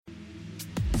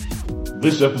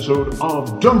This episode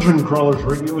of Dungeon Crawlers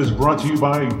Radio is brought to you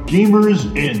by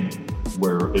Gamers Inn,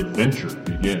 where adventure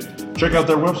begins. Check out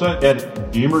their website at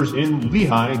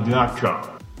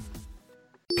gamersinlehigh.com.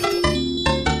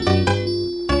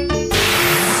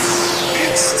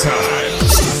 It's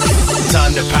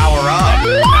time to power up.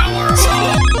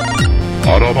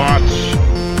 Autobots,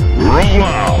 roll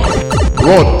out!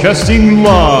 Broadcasting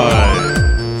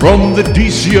live from the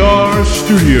DCR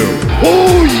studio.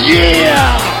 Oh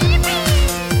yeah!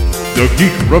 The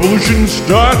Geek Revolution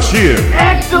starts here.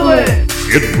 Excellent!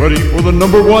 Get ready for the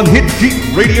 #1 hit geek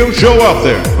radio show out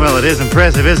there. Well, it is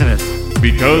impressive, isn't it?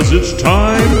 Because it's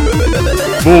time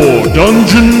for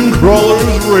Dungeon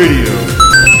Crawlers Radio.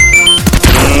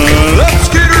 Let's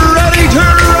get ready to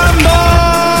rumble!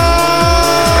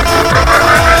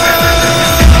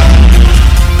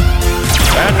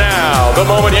 And now, the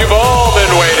moment you've all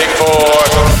been waiting for.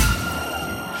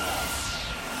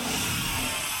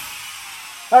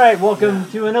 All right, welcome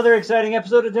to another exciting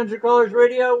episode of Dungeon Crawlers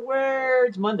Radio, where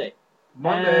it's Monday.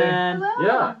 And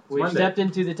Yeah, we Monday. stepped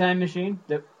into the time machine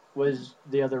that was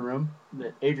the other room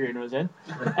that Adrian was in,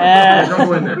 and Don't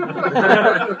go in there.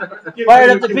 fired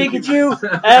up the Pikachu,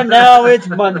 and now it's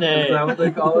Monday. Is that what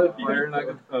they call it? Firing like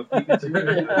a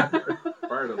Pikachu?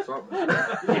 Fired up something.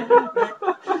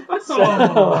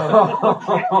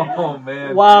 Oh,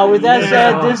 man. Wow, with that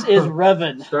said, this is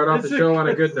Revan. Start off the show on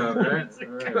a good note, right?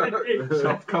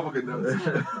 A couple good notes.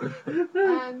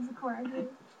 And Sakura.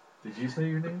 Did you say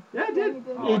your name? Yeah, I did.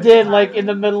 He did, like, in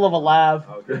the middle of a laugh.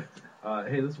 Okay.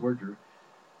 Hey, this is Word Drew.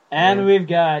 And we've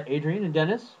got Adrian and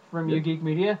Dennis from YouGeek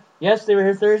Media. Yes, they were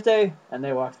here Thursday, and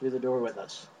they walked through the door with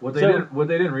us. What they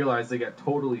didn't realize, they got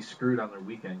totally screwed on their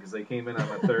weekend because they came in on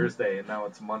a Thursday and now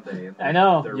it's Monday and I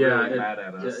know. they're Yeah, really mad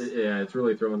at us. Yeah, it's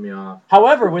really throwing me off.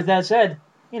 However, with that said,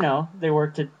 they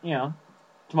work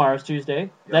tomorrow's Tuesday,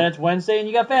 then it's Wednesday, and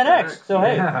you got Fan X. So,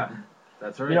 hey, Yeah,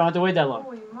 that's right. you don't have to wait that long.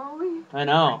 Holy moly. I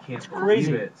know. I can't It's believe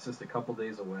crazy. it. It's just a couple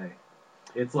days away.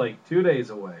 It's like 2 days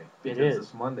away. It because is.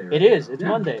 It's Monday. It is. It's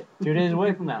Monday. 2 days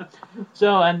away from now.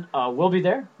 So, and we'll be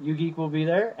there. YouGeek will be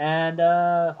there. And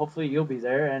hopefully you'll be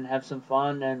there and have some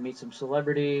fun and meet some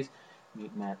celebrities.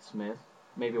 Meet Matt Smith.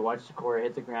 Maybe watch Sakura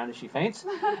hit the ground as she faints.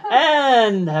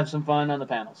 And have some fun on the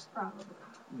panels. Probably.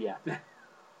 Yeah.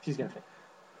 She's going to faint.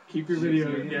 Keep your video,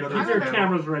 Keep keep your your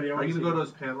cameras ready. Are you going to go to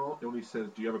his panel and when he says,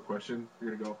 do you have a question?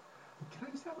 You're going to go, can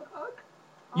I just have a hug?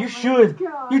 You Oh my should.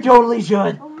 God. You totally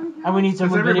should. Oh my God. And we need Because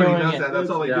someone everybody videoing does it. that. That's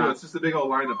all they do. It's just a big old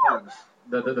line of hugs.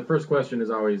 The first question is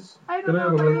always, I Can don't I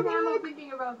have know a if I hug? can handle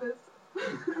thinking about this.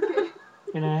 Okay.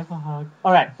 Can I have a hug?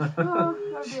 All right. Oh,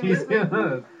 that'd be she's amazing.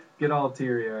 gonna get all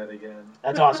teary-eyed again.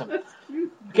 That's awesome.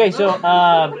 Okay, so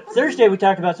Thursday we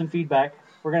talked about some feedback.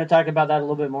 We're going to talk about that a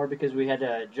little bit more because we had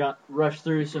to rush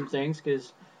through some things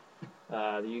because the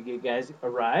YouGeek guys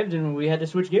arrived and we had to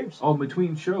switch gears. Oh,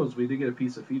 between shows, we did get a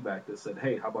piece of feedback that said,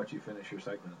 hey, how about you finish your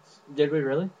segments? Did we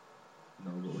really?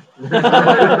 No, really. Like,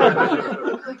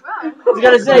 wow. I was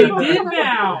going to say, did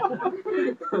now.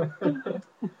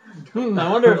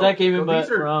 I wonder if that came in Well,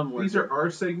 from... these are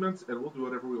our segments, and we'll do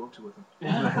whatever we want to with them.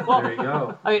 Well, There you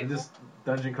go. I- And this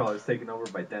Dungeon Crawlers taken over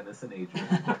by Dennis and Adrian.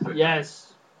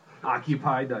 Yes.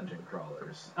 Occupy Dungeon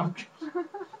Crawlers.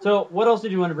 So what else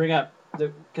did you want to bring up?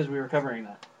 Because we were covering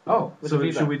that. Oh, With so the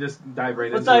feedback. should we just dive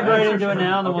right Let's into it? dive right Sure, into it sure.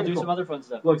 now, and then we'll Okay, do cool. some other fun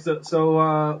stuff. Look,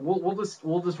 so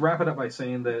we'll just wrap it up by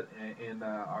saying that in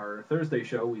our Thursday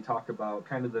show we talked about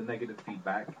kind of the negative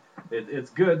feedback. It's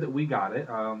good that we got it.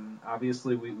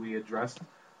 Obviously, we addressed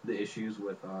the issues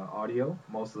with audio.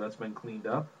 Most of that's been cleaned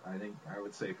up. I think I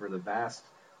would say for the vast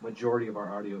majority of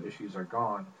our audio issues are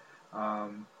gone.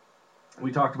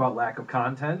 We talked about lack of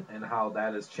content and how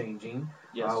that is changing.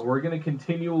 Yes. We're going to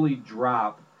continually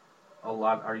drop a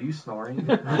lot. Are you snoring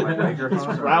on my microphone?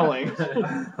 He's growling.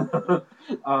 We're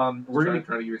going to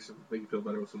trying to make you feel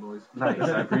better with some noise. Nice,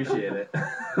 I appreciate it.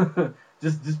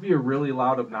 just be a really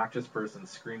loud, obnoxious person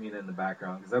screaming in the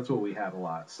background because that's what we had a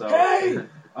lot. So, Hey!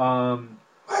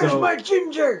 Where's my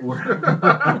ginger?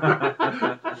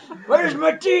 Where's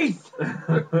my teeth?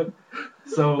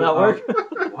 So That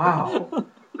work? Wow.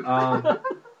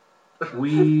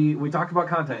 We talked about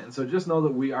content, and so just know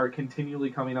that we are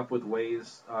continually coming up with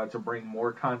ways to bring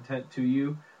more content to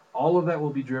you. All of that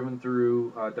will be driven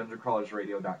through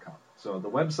DungeonCrawlersRadio.com. So the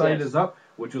website Yes. is up,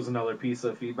 which was another piece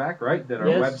of feedback, right? That our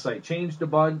Yes. website changed a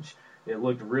bunch. It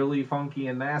looked really funky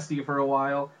and nasty for a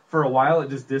while. For a while, it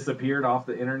just disappeared off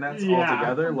the internet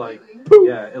altogether. Like,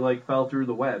 yeah, it like fell through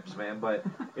the webs, man. But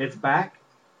it's back.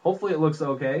 Hopefully, it looks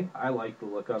okay. I like the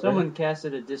look of it. Someone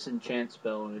casted a disenchant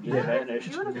spell and it just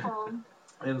vanished.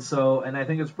 Beautiful. And I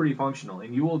think it's pretty functional.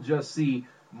 And you will just see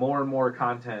more and more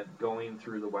content going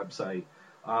through the website.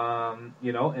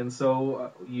 And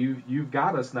so you've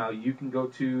got us now. You can go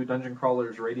to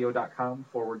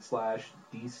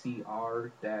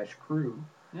dungeoncrawlersradio.com/DCR-crew,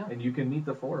 Yeah. and you can meet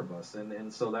the four of us.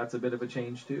 And so that's a bit of a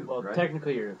change too, Well, right?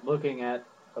 technically, you're looking at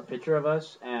a picture of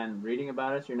us and reading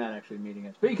about us. You're not actually meeting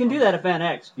us, but you can do that at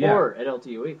FanX Yeah. or at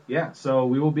LTUE. Yeah, so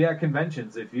we will be at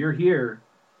conventions. If you're here,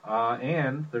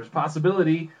 and there's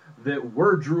possibility that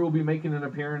Drew will be making an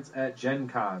appearance at Gen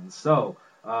Con. So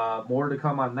more to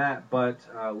come on that. But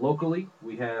locally,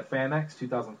 we have FanX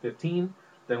 2015.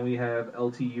 Then we have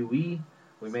LTUE.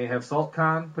 We may have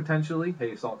SaltCon potentially.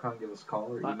 Hey, SaltCon, give us a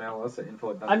call or email us at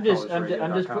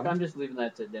info@dungeoncollegesradio.com. I'm just leaving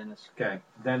that to Dennis. Okay,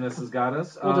 Dennis has got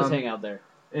us. We'll just hang out there.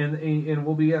 And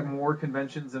we'll be at more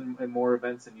conventions and more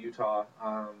events in Utah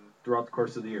throughout the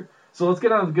course of the year. So let's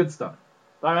get on to the good stuff.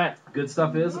 All right. Good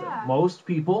stuff is Yeah. most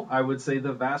people, I would say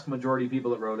the vast majority of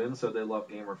people that wrote in, so they love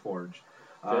GamerForge,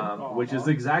 which is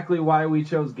exactly why we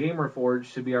chose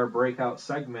GamerForge to be our breakout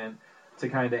segment to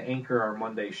kind of anchor our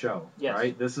Monday show. Yes.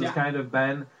 Right? This has Yeah. kind of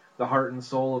been the heart and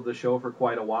soul of the show for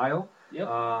quite a while. Yep.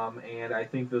 And I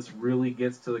think this really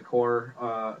gets to the core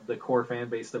fan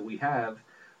base that we have.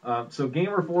 So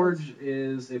GamerForge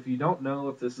is, if you don't know,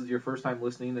 if this is your first time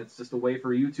listening, it's just a way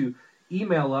for you to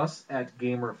email us at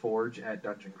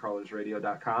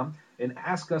gamerforge@dungeoncrawlersradio.com and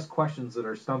ask us questions that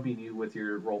are stumping you with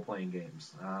your role-playing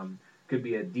games. Could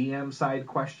be a DM side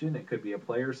question, it could be a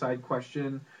player side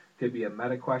question, it could be a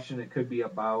meta question, it could be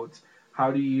about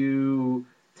how do you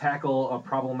tackle a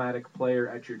problematic player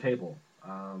at your table.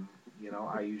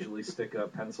 I usually stick a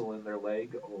pencil in their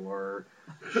leg or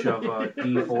shove a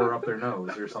D4 up their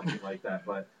nose or something like that.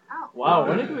 But Ow. Wow,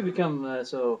 when did we become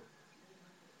so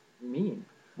mean?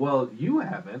 well, you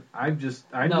haven't. I'm just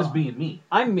being me.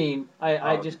 I'm mean.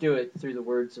 I Oh. just do it through the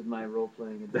words of my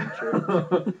role-playing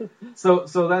adventure. So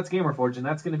that's GamerForge, and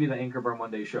that's going to be the anchor of our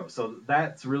Monday show. So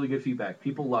that's really good feedback.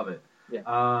 People love it.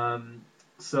 Yeah.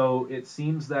 So it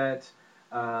seems that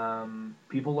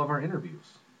people love our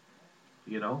interviews.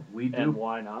 We do. And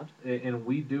why not? And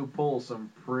we do pull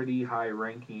some pretty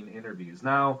high-ranking interviews.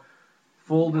 Now,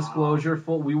 full disclosure,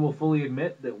 we will fully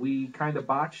admit that we kind of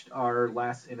botched our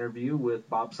last interview with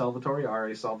Bob Salvatore,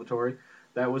 R.A. Salvatore.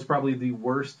 That was probably the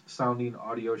worst-sounding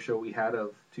audio show we had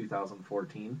of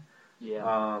 2014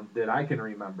 Yeah. that I can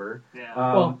remember.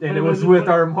 Yeah. And it was with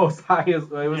our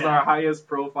our highest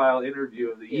profile interview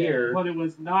of the Yeah. year. But it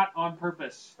was not on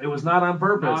purpose. It was not on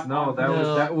purpose. Not No, on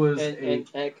that was an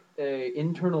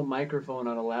internal microphone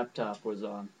on a laptop was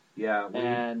on yeah.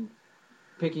 and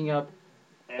picking up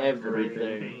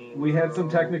everything. We had some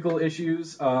technical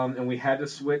issues, and we had to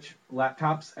switch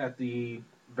laptops at the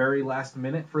very last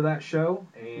minute for that show,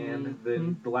 and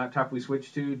then the laptop we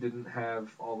switched to didn't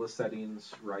have all the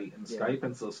settings right in Skype,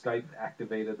 and so Skype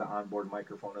activated the onboard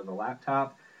microphone of the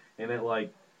laptop, and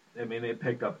it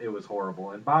picked up. It was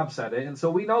horrible, and Bob said it, and so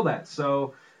we know that.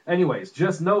 So, anyways,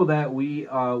 just know that we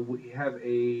have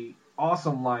a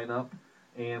awesome lineup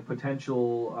and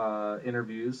potential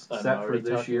interviews I'm set for already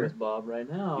this talking year. with Bob right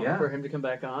now Yeah. for him to come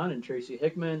back on, and Tracy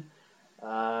Hickman,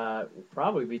 will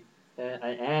probably be,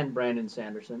 and Brandon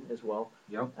Sanderson as well.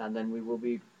 Yep. And then we will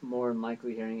be more than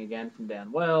likely hearing again from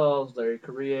Dan Wells, Larry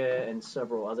Correa, and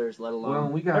several others. Let alone Well,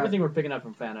 we got- everything we're picking up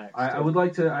from FanX.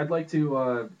 I'd like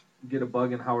to get a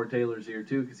bug in Howard Taylor's ear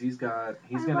too, because he's gonna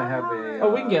have a.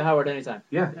 Oh, we can get Howard anytime.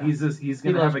 Yeah, he's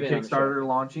gonna loves have a being on the show. Kickstarter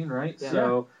launching, right?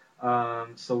 Yeah.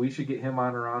 So we should get him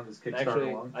on around his Kickstarter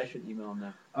Actually, launch. I should email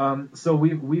him now. So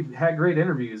we've had great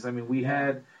interviews. I mean, we've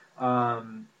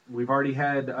already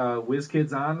had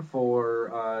WizKids on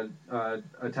for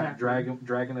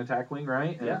Dragon Attack Wing,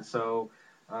 right? Yeah. And so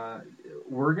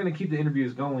we're going to keep the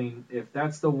interviews going. If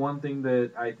that's the one thing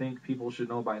that I think people should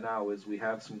know by now is we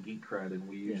have some geek cred, and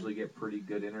we usually get pretty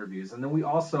good interviews. And then we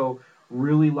also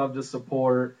really love to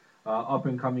support up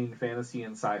and coming fantasy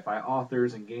and sci-fi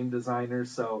authors and game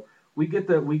designers. So we get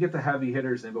the heavy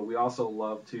hitters in, but we also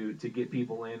love to get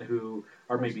people in who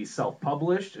are maybe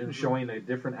self-published and showing a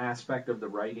different aspect of the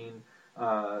writing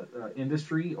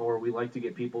industry, or we like to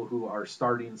get people who are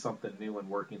starting something new and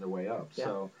working their way up.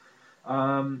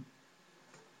 Yeah.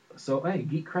 So hey,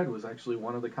 geek cred was actually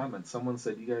one of the comments. Someone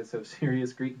said you guys have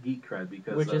serious great geek cred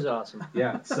because Which is awesome.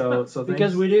 yeah. So Because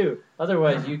thanks. we do.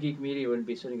 Otherwise, You Geek Media wouldn't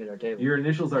be sitting at our table. Your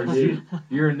initials are Z.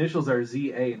 Your initials are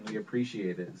ZA, and we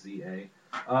appreciate it,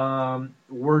 ZA.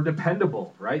 We're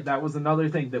dependable, right? That was another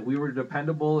thing, that we were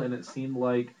dependable, and it seemed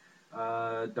like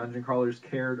Dungeon Crawlers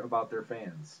cared about their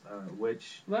fans,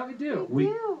 which Well, we do. we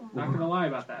Not gonna lie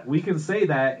about that. we can say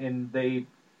that, and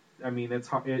it's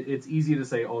hard, it's easy to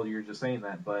say, oh, you're just saying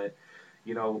that, but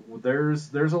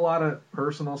there's a lot of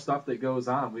personal stuff that goes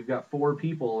on. We've got 4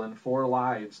 people and 4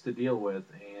 lives to deal with,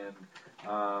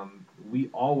 and we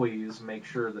always make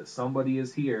sure that somebody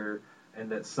is here and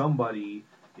that somebody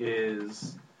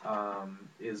is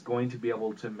going to be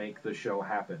able to make the show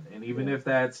happen. And even if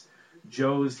that's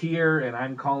Joe's here and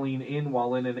I'm calling in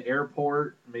while in an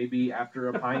airport, maybe after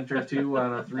a pint or two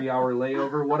on a 3-hour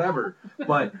layover, whatever.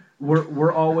 But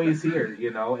we're always here, you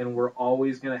know, and we're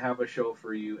always going to have a show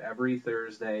for you every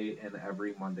Thursday and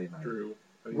every Monday night. True.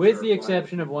 With the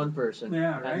exception of one person,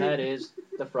 Yeah, right? and that is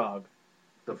the frog.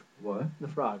 The what? The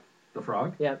frog. The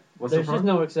frog? Yeah, What's there's the frog? just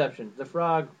no exception. The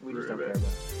frog, we just don't care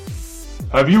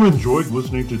about. Have you enjoyed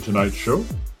listening to tonight's show?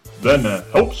 Then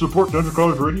help support Dungeon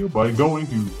Crawlers Radio by going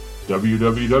to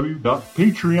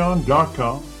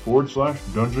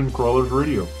www.patreon.com/Dungeon Crawlers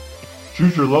Radio.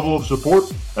 Choose your level of support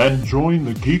and join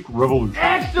the Geek Revolution.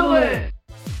 Excellent!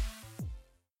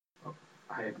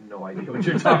 I have no idea what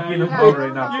you're talking Yeah, about I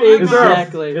right now. don't know.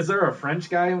 Exactly. Is there a French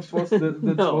guy I'm supposed to that's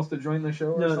No. supposed to join the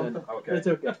show or No, something? no. Okay. It's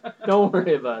okay. Don't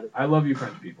worry about it. I love you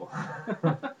French people.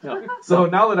 No. So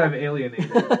now that I've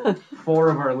alienated 4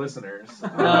 of our listeners,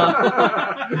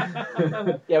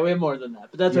 Yeah, we have more than that,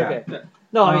 but that's Yeah. okay.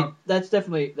 No, I mean,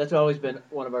 that's always been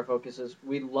one of our focuses.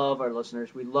 We love our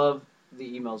listeners. We love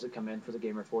the emails that come in for the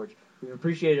Gamer Forge. We've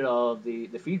appreciated all of the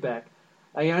feedback.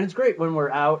 And it's great when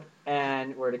we're out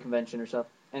and we're at a convention or stuff,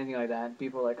 anything like that.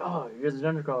 People are like, oh, you're the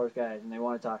Dungeon Crawlers guys, and they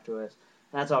want to talk to us.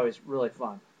 And that's always really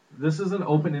fun. this is an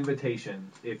open invitation.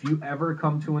 If you ever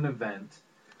come to an event,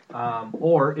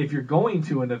 or if you're going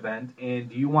to an event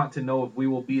and you want to know if we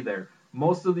will be there,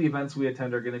 most of the events we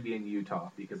attend are going to be in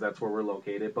Utah because that's where we're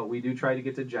located. But we do try to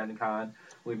get to Gen Con.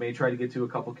 We may try to get to a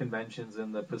couple conventions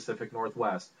in the Pacific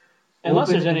Northwest. Unless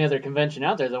Open- there's any other convention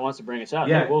out there that wants to bring us out,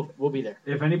 Yeah. we'll be there.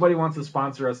 If anybody wants to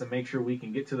sponsor us and make sure we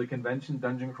can get to the convention,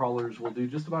 Dungeon Crawlers will do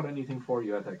just about anything for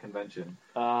you at that convention.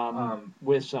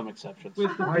 With some exceptions.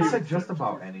 I said just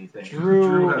about anything.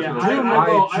 Drew, Yeah, Drew, I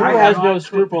Drew I has have- no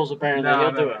scruples, apparently.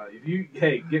 He'll do it. If you,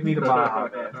 hey, get me to Baja,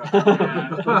 man.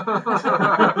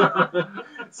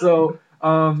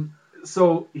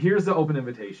 So here's the open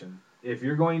invitation. If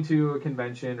you're going to a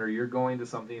convention or you're going to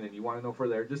something and you want to know if we're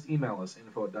there, just email us,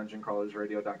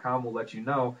 info@dungeoncrawlersradio.com. We'll let you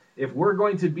know. If we're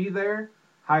going to be there,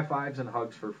 high fives and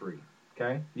hugs for free.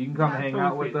 Okay? You can come Yeah, hang totally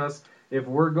out with free. us. If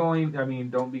we're going, I mean,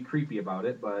 don't be creepy about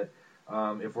it, but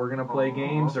if we're going to play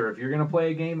games or if you're going to play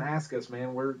a game, ask us,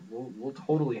 man. We'll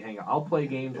totally hang out. I'll play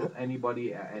games with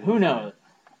anybody at any Who time. knows?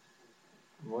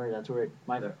 Boy, that's weird.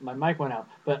 My mic went out.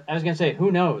 But I was going to say,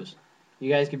 who knows? You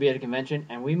guys could be at a convention,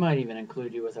 and we might even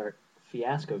include you with our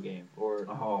Fiasco game, or,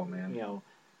 Oh, man.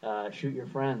 Shoot Your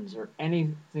Friends, or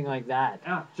anything like that.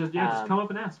 Yeah, just come up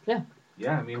and ask.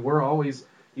 Yeah, I mean, we're always,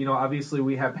 obviously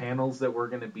we have panels that we're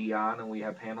going to be on, and we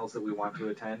have panels that we want to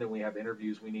attend, and we have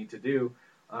interviews we need to do.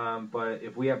 But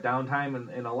if we have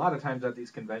downtime, and a lot of times at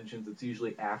these conventions, it's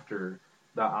usually after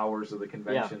the hours of the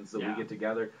conventions that we get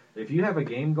together. If you have a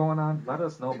game going on, let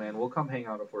us know, man. We'll come hang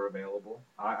out if we're available.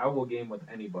 I will game with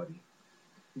anybody.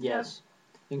 Yes,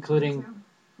 including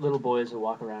little boys who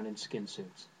walk around in skin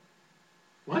suits.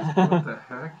 What? What the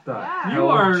heck? The Yeah. hell You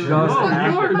are- just no, you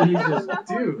happened? are- Jesus,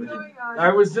 That's dude. what's going on.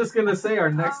 I was just gonna say our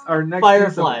next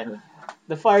Firefly. episode-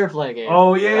 The Firefly game.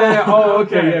 Oh yeah. Oh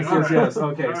okay. Okay, Yes. all right. Yes.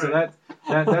 Okay. All So right.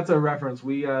 that's a reference.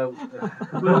 We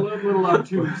little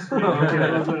obtuse.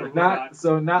 okay.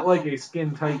 Not like a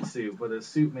skin tight suit, but a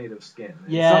suit made of skin. And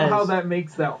Yes. Somehow that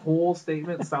makes that whole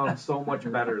statement sound so much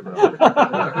better though.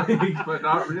 But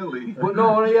not really. But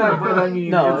no, yeah. But I mean,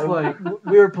 No, it's like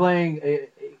we were playing.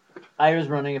 I was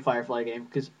running a Firefly game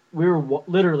because we were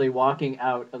literally walking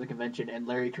out of the convention, and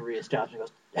Larry Correa stops and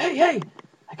goes, "Hey,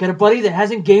 I got a buddy that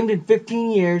hasn't gamed in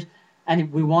 15 years,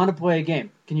 and we want to play a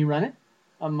game. Can you run it?"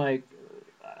 I'm like,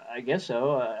 "I guess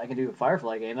so. I can do a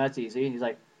Firefly game. That's easy." And he's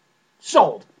like,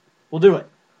 "Sold. We'll do it."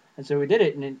 And so we did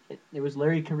it, and it was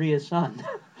Larry Correa's son.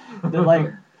 They're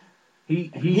like, he's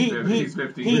He's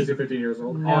 15. he- He's 15 years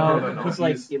old. no, he's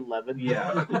like he's- 11.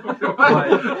 yeah.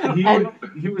 But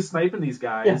he was sniping these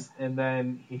guys, and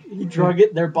then He drug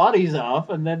their bodies off,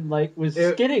 and then was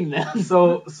skinning them.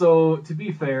 So to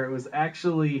be fair, it was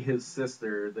actually his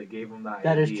sister that gave him the idea.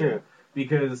 That is true.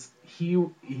 Because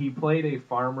he played a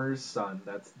farmer's son.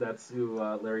 That's who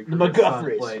Larry The Correa's son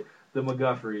McGuffreys. played. The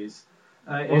McGuffreys.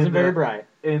 Wasn't very bright.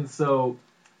 And so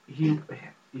he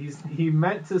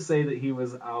meant to say that he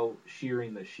was out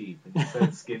shearing the sheep, and he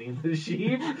said skinning the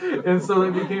sheep, and so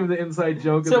that became the inside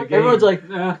joke So of the game. everyone's like,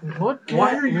 "What?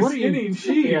 Why are you what skinning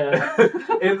sheep?" Yeah.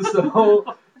 And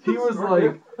so he was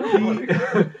like,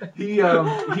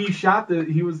 he shot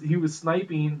he was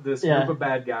sniping this Yeah. group of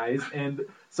bad guys, and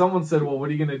someone said, "Well, what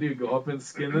are you gonna do? Go up and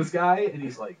skin this guy?" And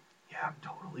he's like, "Yeah, I'm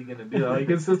totally gonna do that." Like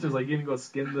his sister's like, "You gonna go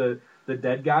skin the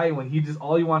dead guy when he just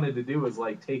all he wanted to do was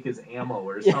like take his ammo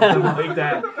or something like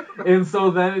that. And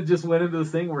so then it just went into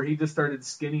this thing where he just started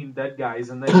skinning dead guys,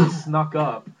 and then he snuck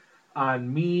up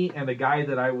on me and a guy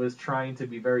that I was trying to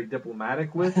be very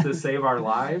diplomatic with to save our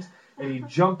lives, and he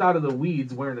jumped out of the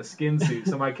weeds wearing a skin suit.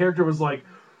 So my character was like,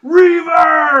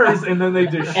 Reavers! And then they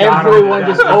just shot him. Everyone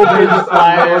just opened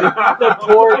fire. The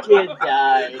poor kid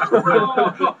died.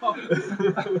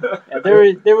 Yeah,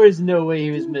 there was no way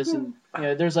he was missing. You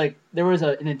know, there was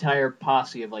an entire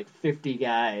posse of like 50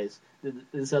 guys that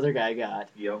this other guy got.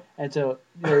 Yep. And so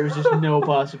there was just no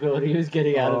possibility he was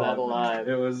getting out of that alive.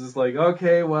 It was just like,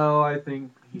 okay, well, I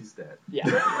think he's dead. Yeah.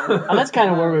 And that's kind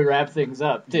of where we wrap things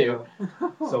up too. Yeah.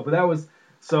 So, but that was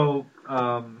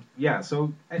yeah.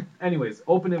 So, anyways,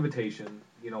 open invitation.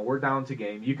 You know, we're down to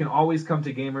game. You can always come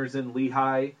to Gamers in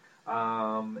Lehigh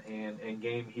and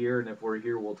game here. And if we're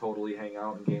here, we'll totally hang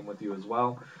out and game with you as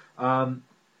well.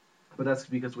 But that's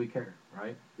because we care,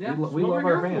 right? Yeah, we love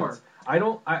our fans.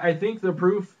 I think the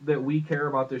proof that we care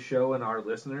about this show and our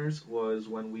listeners was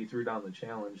when we threw down the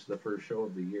challenge the first show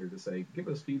of the year to say, give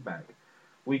us feedback.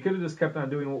 We could have just kept on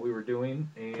doing what we were doing,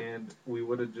 and we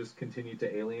would have just continued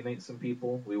to alienate some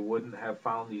people. We wouldn't have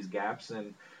found these gaps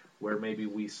in where maybe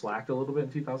we slacked a little bit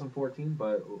in 2014,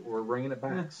 but we're bringing it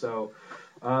back. Yeah. So,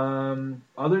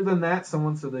 other than that,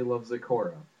 someone said they love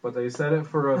Zecora, but they said it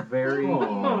for a very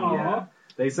Aww.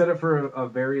 they said it for a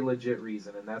very legit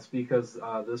reason, and that's because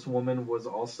this woman was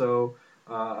also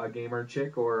a gamer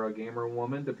chick or a gamer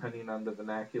woman, depending on the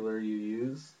vernacular you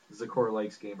use. Zecora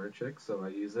likes gamer chick, so I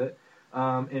use it.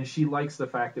 And she likes the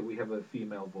fact that we have a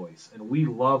female voice, and we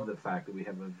love the fact that we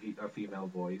have a female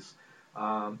voice.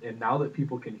 And now that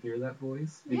people can hear that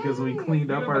voice because we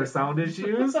cleaned up our sound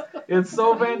issues, it's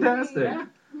so fantastic. Yeah.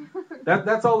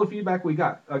 That's all the feedback we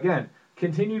got. Again,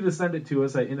 continue to send it to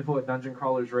us at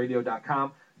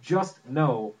info@dungeoncrawlersradio.com. Just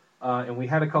know, and we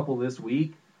had a couple this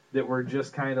week, that we're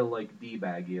just kind of like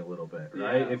D-baggy a little bit,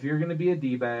 right? Yeah. If you're going to be a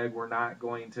D-bag, we're not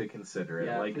going to consider it.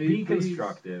 Yeah, like, please, be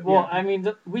constructive. Well, I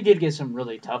mean, we did get some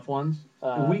really tough ones.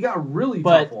 We got really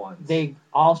but tough ones. they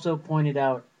also pointed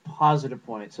out positive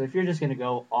points. So if you're just going to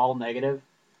go all negative,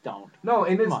 don't. No,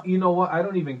 and Come it's, on. you know what? I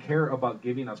don't even care about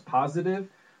giving us positive,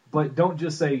 but don't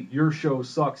just say your show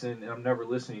sucks and I'm never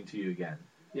listening to you again.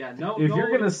 Yeah, no. If no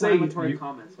you're gonna say inflammatory you-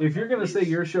 comments like If you're that, going to say please.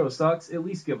 your show sucks, at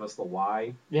least give us the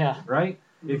why, Yeah. right?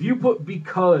 If you put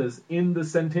because in the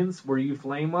sentence where you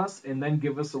flame us and then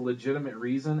give us a legitimate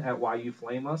reason at why you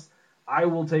flame us, I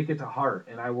will take it to heart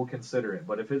and I will consider it.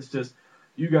 But if it's just,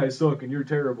 you guys suck and you're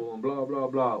terrible and blah, blah,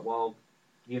 blah, well,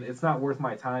 you know, it's not worth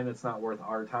my time. It's not worth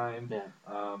our time.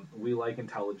 Yeah. We like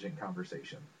intelligent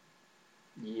conversation.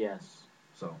 Yes.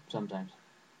 So Sometimes.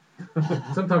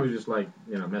 Sometimes we just like,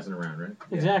 messing around, right?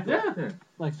 Exactly. Yeah.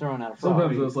 Like throwing out a frog.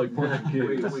 sometimes it's like punching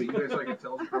Wait, kids. you guys like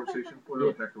intelligent conversation? What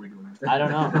the heck are we doing? I don't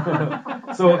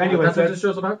know. So anyway, That's what this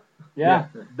show's about? Yeah.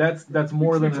 that's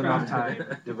more than enough time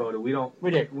devoted. We don't We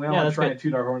did. we don't Yeah, want that's to try good. and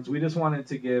toot our horns. We just wanted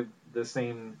to give the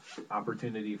same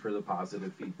opportunity for the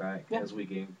positive feedback Yeah. as we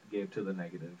gave to the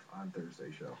negative on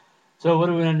Thursday show. So what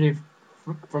are we going to do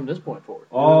from this point forward?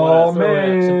 Do we Oh, wanna throw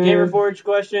in man. some Gamer Forge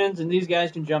questions, and these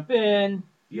guys can jump in.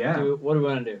 Yeah. What do we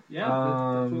want to do? Yeah,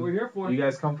 that's what we're here for. You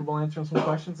guys comfortable answering some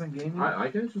questions in gaming? I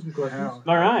can answer some questions.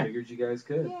 All right. I figured you guys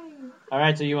could. Yay. All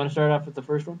right, so you want to start off with the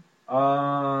first one?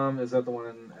 Is that the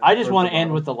one? I just want to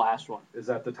end with the last one. Is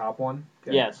that the top one?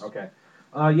 Okay. Yes. Okay.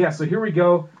 Yeah, so here we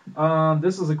go.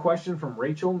 This is a question from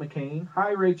Rachel McCain.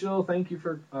 Hi, Rachel. Thank you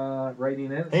for writing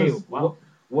in. It Hey, says, wow.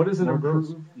 What is an More girls.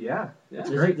 improved? Yeah, Yeah. it's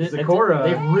great. It's- Zecora.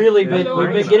 They've really been. Yeah, We've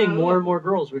been great. getting more and more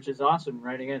girls, which is awesome.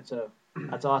 Writing in, so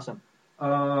that's awesome.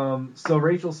 So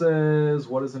Rachel says,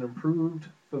 what is an improved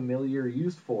familiar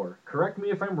used for? Correct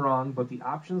me if I'm wrong, but the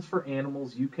options for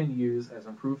animals you can use as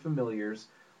improved familiars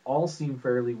all seem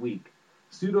fairly weak.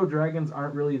 Pseudo-dragons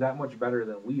aren't really that much better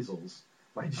than weasels.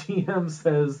 My GM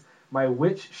says my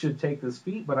witch should take this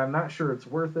feat, but I'm not sure it's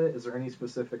worth it. Is there any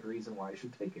specific reason why I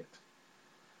should take it?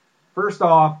 First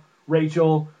off,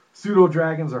 Rachel,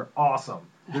 pseudo-dragons are awesome.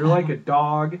 They're like a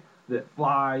dog that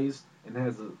flies and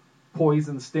has a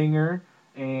poison stinger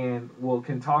and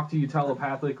can talk to you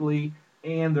telepathically,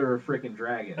 and they're a freaking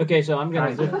dragon. Okay, so I'm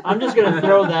just gonna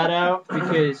throw that out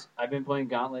because I've been playing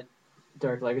Gauntlet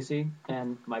Dark Legacy,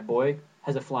 and my boy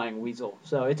has a flying weasel,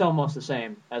 so it's almost the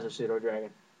same as a pseudo dragon.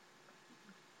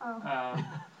 Oh.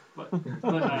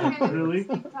 Really?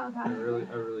 I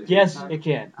really Yes, it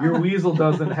can. Your weasel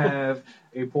doesn't have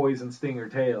a poison stinger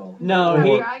tail. No,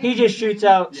 Or he just shoots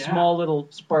out Yeah. small little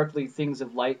sparkly things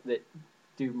of light that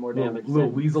do more damage. little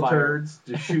than weasel fire. turds,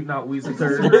 just shooting out weasel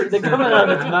turds. They're coming out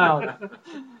of its mouth.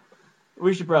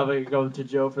 We should probably go to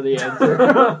Joe for the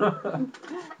answer.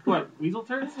 What, weasel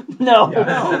turds? No.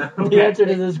 Yeah. The answer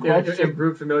to this question.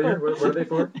 Improved familiar. What are they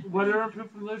for? What are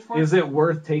improved familiars for? Is it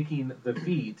worth taking the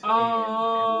feat, and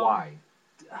why?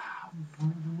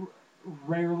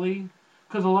 Rarely,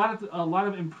 because a lot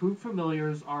of improved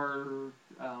familiars are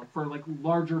for like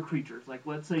larger creatures. Like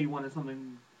let's say you wanted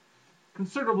something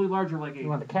considerably larger, like You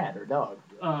want a cat or a dog?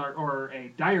 or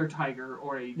a dire tiger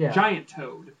or a Yeah. giant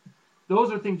toad.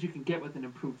 Those are things you can get with an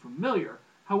improved familiar.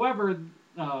 However,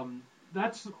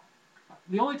 that's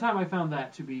the only time I found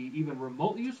that to be even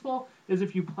remotely useful is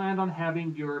if you planned on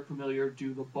having your familiar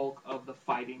do the bulk of the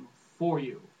fighting for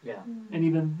you. Yeah. And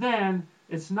even then,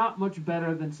 it's not much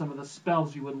better than some of the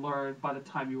spells you would learn by the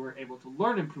time you were able to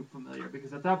learn Improved Familiar,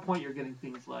 because at that point you're getting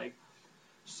things like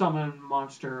Summon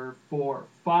Monster 4 or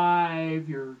 5,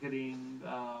 you're getting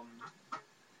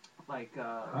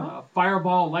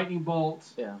Fireball, Lightning Bolt,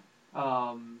 Yeah.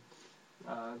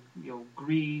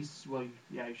 Grease. Well,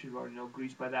 yeah, you should already know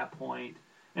Grease by that point.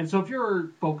 And so if you're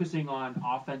focusing on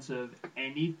offensive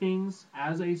anythings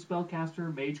as a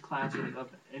spellcaster, mage class, or of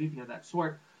anything of that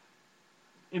sort,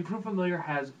 Improved Familiar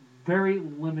has very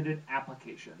limited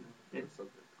application. It's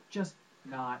just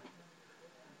not.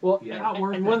 Well, Yeah. Not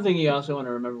worth and it. one thing you also want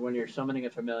to remember when you're summoning a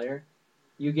familiar,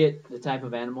 you get the type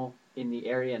of animal in the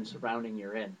area and surrounding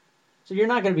you're in. So you're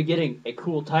not going to be getting a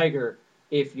cool tiger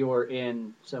if you're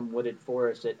in some wooded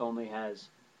forest that only has,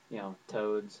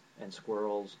 toads and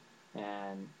squirrels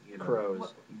and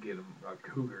crows. Get a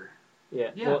cougar.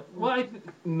 Yeah. Yeah. Well,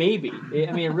 Maybe.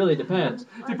 I mean, it really depends.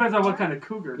 depends on what kind of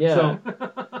cougar. Yeah. So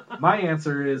my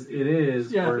answer is it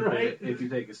is Yeah, worth right. it if you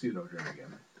take a pseudo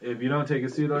dragon. If you don't take a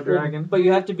pseudo dragon, But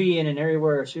you have to be in an area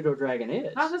where a pseudo dragon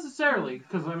is. Not necessarily,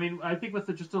 because I think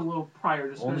with just a little prior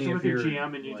Only discussion if with your you're,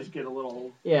 GM, and you like- just get a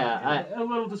little Yeah. a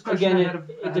little discussion Again, ahead of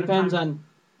it depends time. on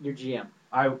your GM.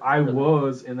 I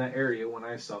was in that area when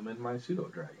I summoned my pseudo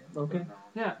dragon. Okay.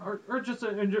 Yeah, or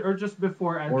just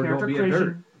before at Or character don't be a jerk.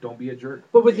 creation. Don't be a jerk.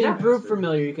 But with the Yeah. improved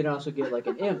familiar, you can also get like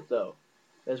an imp though,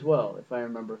 as well, if I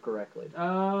remember correctly.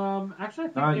 Actually,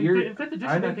 I think in 5th edition,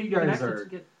 I think you you can guys actually are-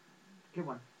 get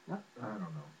one. Yeah. I don't know.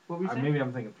 What were you saying? Maybe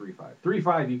I'm thinking 3.5.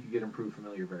 3.5 you could get improved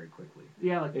familiar very quickly.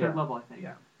 Yeah, like 3rd Yeah. level, I think.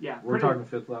 Yeah. Yeah. We're pretty- talking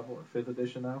 5th level or 5th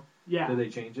edition now. Yeah. Did they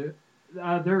change it?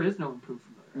 There is no improved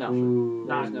familiar. No. Ooh.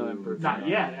 There's no improved Not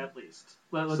familiar. yet, at least.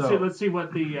 Let's So- see. Let's see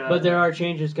what the. But there are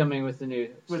changes coming with the new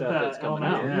With stuff that's the coming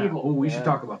elemental out. Yeah. evil. Oh, we Yeah. should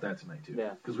talk about that tonight too.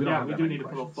 Yeah. Because we don't have we that do many need to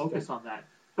put a little questions. focus on that.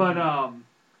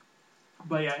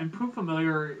 But yeah, improved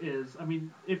familiar is. I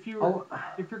mean, if you're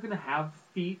gonna have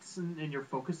feats and you're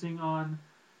focusing on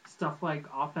stuff like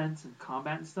offense and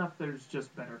combat and stuff, there's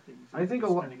just better things. I think a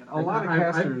spending it on. lot of I-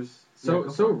 casters. So Yeah,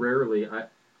 so go for it. rarely,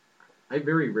 I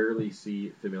very rarely see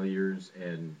familiars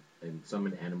and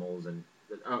summoned animals and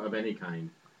of any kind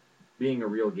being a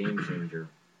real game changer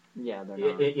Yeah, they're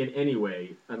in, not. in any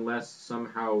way, unless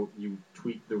somehow you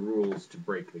tweak the rules to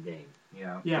break the game.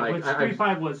 Yeah. Yeah, Like, which I-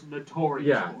 3.5 was notorious.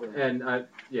 Yeah, for. and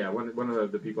one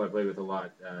of the people I played with a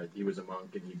lot, he was a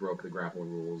monk and he broke the grapple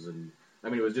rules, and I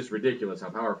mean it was just ridiculous how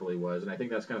powerful he was, and I think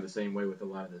that's kind of the same way with a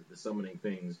lot of the summoning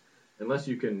things. Unless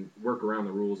you can work around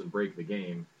the rules and break the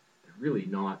game, they're really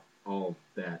not all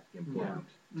that important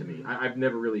to me. I've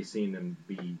never really seen them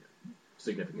be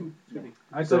significant.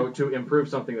 I So took, to improve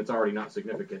something that's already not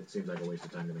significant seems like a waste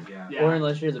of time to me. yeah. Yeah. Or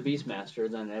unless you're the Beastmaster,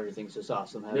 then everything's just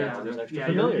awesome having Yeah, all those extra Yeah,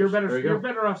 familiars. you're There better. you go. You're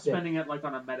better off Yeah. spending it like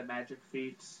on a meta magic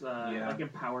feat, Yeah. like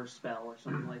Empower spell or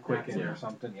something like Quicken that. or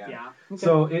something. Yeah. Yeah.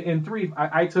 So in 3,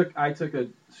 I took a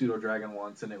pseudo dragon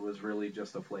once, and it was really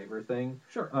just a flavor thing.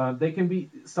 Sure. They can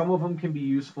be, some of them can be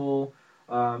useful.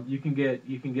 You can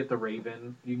get the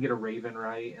raven. You can get a raven,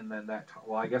 right? And then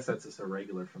I guess that's just a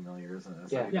regular familiar, isn't it?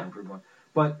 That's not even Yeah. an improved one.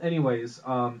 But anyways,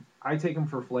 I take them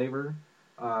for flavor.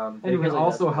 They can really, that's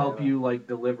also what help they are. you like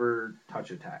deliver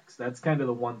touch attacks. That's kind of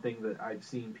the one thing that I've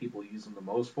seen people use them the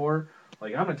most for.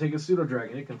 Like, I'm gonna take a pseudo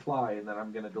dragon, it can fly, and then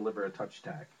I'm gonna deliver a touch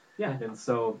attack. Yeah. And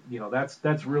so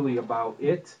that's really about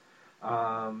it.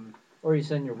 Or you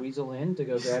send your weasel in to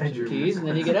go grab Send some your keys, and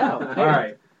then you get out. All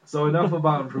right. So enough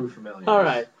about improved familiar. All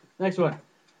right. Next one.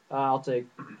 I'll take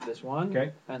this one.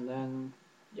 Okay. And then,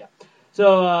 yeah.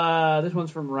 So this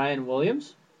one's from Ryan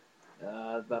Williams.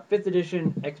 About 5th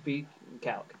edition XP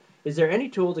Calc. Is there any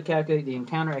tool to calculate the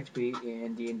encounter XP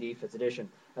in D&D 5th edition?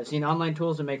 I've seen online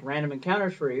tools to make random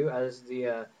encounters for you, as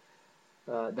the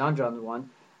Donjon one.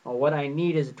 What I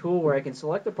need is a tool where I can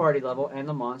select the party level and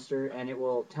the monster, and it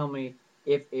will tell me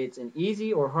if it's an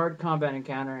easy or hard combat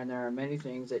encounter, and there are many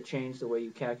things that change the way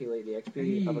you calculate the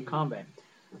XP of a combat.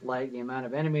 Like the amount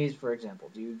of enemies, for example.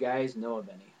 Do you guys know of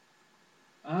any?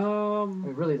 I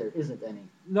mean, really, there isn't any.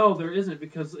 No, there isn't,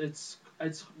 because it's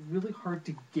it's really hard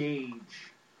to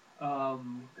gauge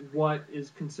what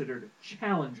is considered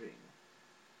challenging.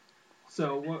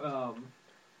 So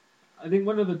I think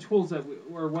one of the tools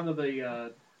or one of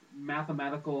the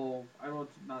mathematical,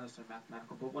 not necessarily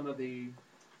mathematical, but one of the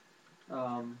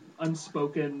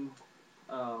unspoken,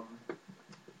 I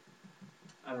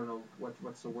don't know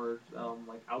what's the word,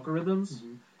 like algorithms,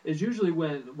 is usually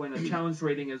when a challenge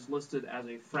rating is listed as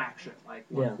a fraction, like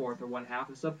 1/4 or 1/2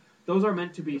 and stuff. Those are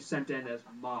meant to be sent in as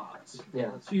mods.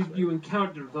 Yeah. So you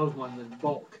encounter those ones in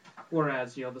bulk,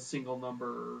 whereas the single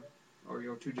number or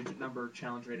 2-digit number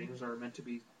challenge ratings are meant to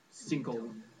be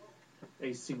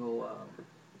a single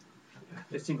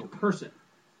person.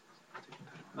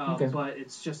 But it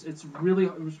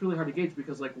was really hard to gauge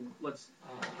because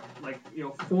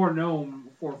four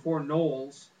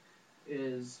Knolls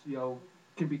is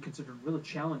can be considered really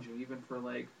challenging even for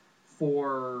like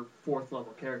 4 4th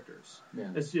level characters.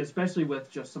 Yeah. Especially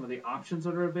with just some of the options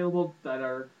that are available that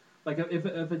are like if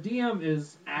a DM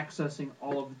is accessing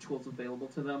all of the tools available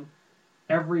to them,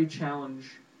 every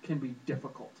challenge can be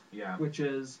difficult. Yeah. Which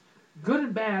is good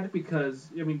and bad because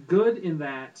good in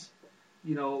that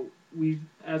we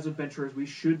as adventurers we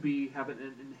should have an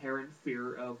inherent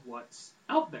fear of what's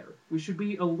out there. We should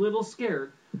be a little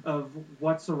scared of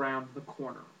what's around the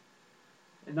corner.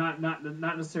 And not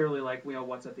necessarily like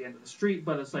what's at the end of the street,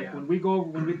 but it's like when we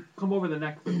come over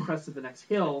the crest of the next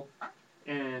hill,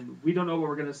 and we don't know what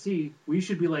we're gonna see. We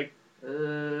should be like,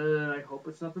 I hope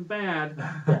it's nothing bad.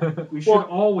 Yeah. We should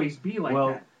always be like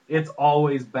that. It's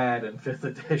always bad in 5th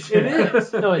edition. It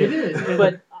is. No, it is.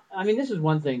 But this is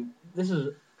one thing. This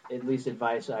is at least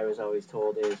advice I was always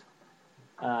told is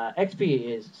XP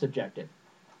is subjective.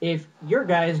 If your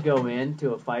guys go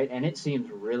into a fight and it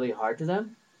seems really hard to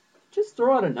them, just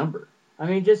throw out a number.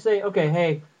 Just say, okay,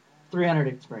 hey, 300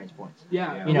 experience points.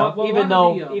 Yeah. Even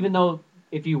though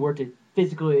if you were to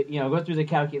physically, go through the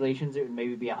calculations, it would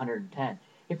maybe be 110.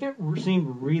 If it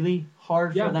seemed really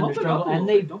hard for them to struggle and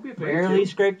they barely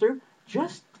scrape through,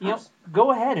 just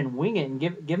go ahead and wing it and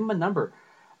give them a number.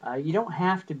 You don't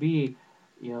have to be,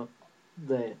 the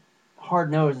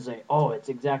hard nose and say, oh, it's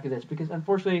exactly this, because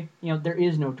unfortunately, there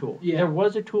is no tool. Yeah. There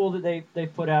was a tool that they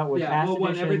put out with past editions.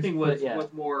 When everything was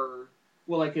more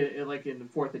like in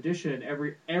 4th edition,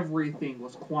 everything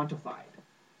was quantified.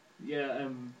 Yeah,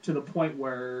 to the point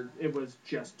where it was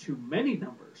just too many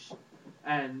numbers,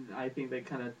 and I think they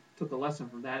kind of took a lesson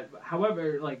from that.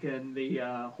 However, like in the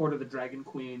Horde of the Dragon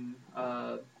Queen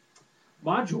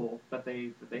module that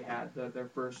they had, their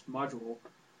first module,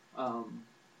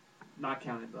 not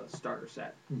counting the starter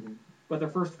set, but their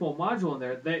first full module in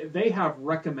there, they have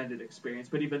recommended experience.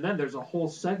 But even then, there's a whole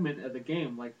segment of the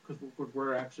game, like because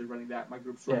we're actually running that. My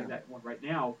group's running that one right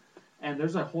now, and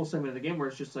there's a whole segment of the game where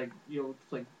it's just like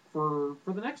it's like. For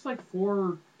the next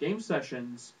 4 game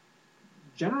sessions,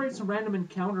 generate some random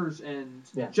encounters and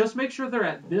just make sure they're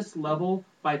at this level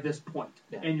by this point,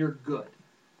 and you're good.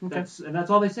 Okay. That's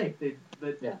all they say.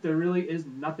 There really is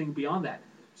nothing beyond that.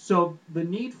 So the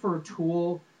need for a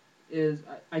tool is,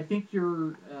 I think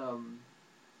you're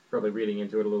probably reading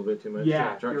into it a little bit too much.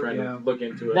 Yeah, trying to look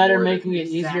into it. That are making it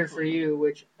easier for you,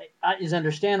 which is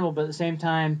understandable, but at the same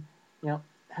time,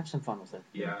 have some fun with it.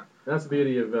 Yeah. That's the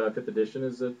beauty of 5th edition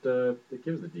is that it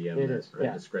gives the DM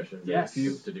discretion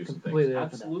to do some things.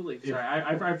 Absolutely. Sorry,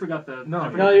 I forgot the...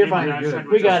 No, you're fine.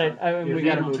 We got it. We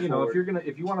got to move forward.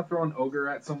 If you want to throw an ogre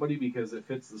at somebody because it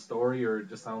fits the story or it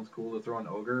just sounds cool to throw an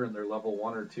ogre and they're level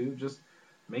 1 or 2, just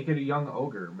make it a young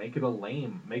ogre. Make it a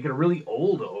lame. Make it a really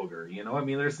old ogre.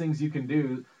 There's things you can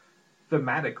do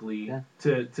thematically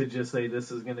to just say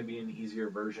this is going to be an easier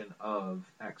version of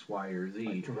X, Y, or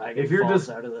Z. If you're falls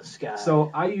out of the sky.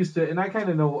 So I used to, and I kind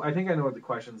of know. I think I know what the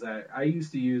question's at. I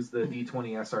used to use the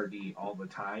D20 SRD all the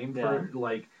time for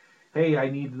hey, I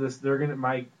need this. They're gonna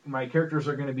my characters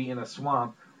are gonna be in a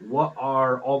swamp. What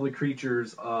are all the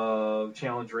creatures of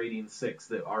challenge rating 6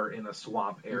 that are in a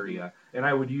swamp area? And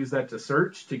I would use that to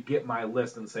search to get my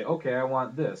list and say, okay, I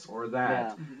want this or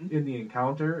that in the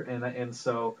encounter, and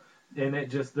so. And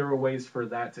there were ways for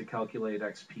that to calculate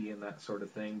XP and that sort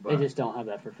of thing. But they just don't have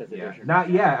that for 5th edition. Not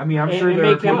yet. I'm sure it there may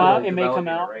are people it may come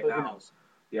out right now.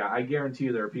 Yeah, I guarantee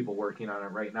you there are people working on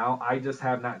it right now. I just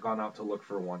have not gone out to look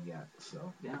for one yet.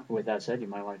 So with that said, you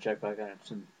might want to check back on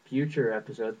some future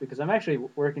episodes because I'm actually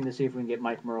working to see if we can get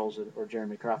Mike Merles or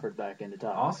Jeremy Crawford back into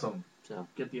talk. Awesome. So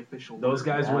get the official. Those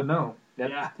guys would know. Yep.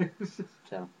 Yeah.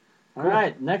 So, all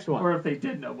right, next one. Or if they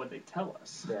did know, would they tell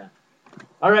us? Yeah.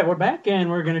 All right, we're back, and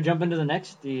we're going to jump into the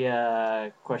next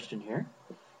question here.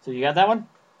 So you got that one?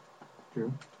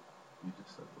 Drew? You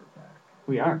just said we're back.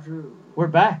 We are. Drew. We're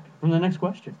back from the next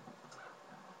question.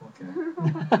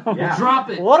 Okay. Yeah. Drop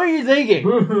it. What are you thinking?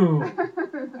 Boom.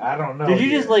 I don't know. Did you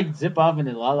yet. just like zip off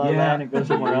into La La Yeah. Land and go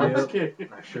somewhere Yeah. else? Okay.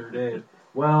 I sure did.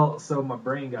 Well, so my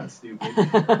brain got stupid.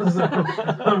 So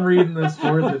I'm reading this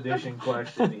 4th edition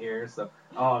question here. So,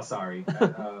 sorry.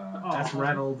 S.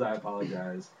 Reynolds, I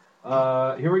apologize.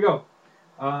 Here we go.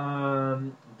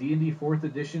 D&D 4th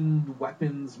edition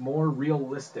weapons more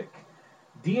realistic.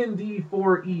 D&D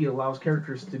 4E allows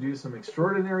characters to do some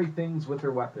extraordinary things with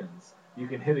their weapons. You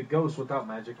can hit a ghost without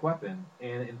magic weapon,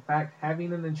 and in fact,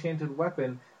 having an enchanted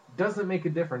weapon doesn't make a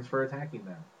difference for attacking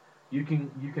them. You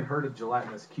can hurt a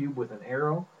gelatinous cube with an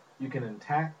arrow. You can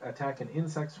attack an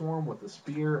insect swarm with a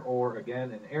spear or,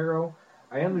 again, an arrow.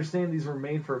 I understand these were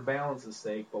made for balance's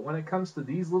sake, but when it comes to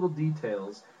these little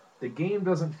details, the game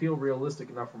doesn't feel realistic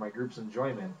enough for my group's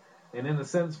enjoyment, and in a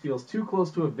sense feels too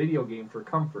close to a video game for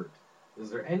comfort. Is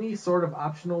there any sort of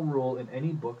optional rule in any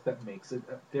book that makes it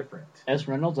different? S.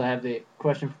 Reynolds, I have the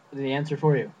answer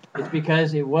for you. It's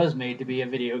because it was made to be a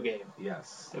video game.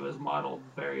 Yes. It was modeled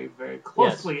very, very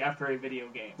closely after a video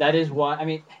game. That is why, I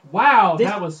mean... Wow, this-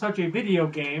 that was such a video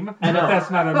game. I know. That's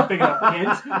not a big enough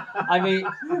hint. I mean,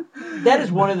 that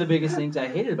is one of the biggest things I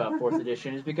hated about 4th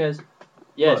edition is because,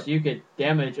 yes, Look. you could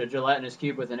damage a gelatinous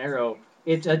cube with an arrow.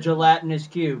 It's a gelatinous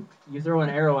cube. You throw an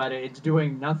arrow at it, it's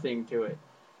doing nothing to it.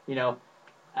 You know,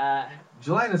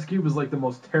 Gelatinous cube is like the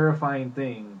most terrifying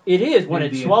thing. it is when In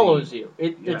it D&D. swallows you.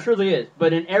 It Yeah. truly is.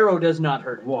 But an arrow does not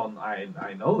hurt it. Well, I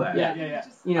know that. Yeah.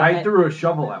 Just, You know, I and, threw a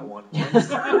shovel at one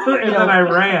once, and then I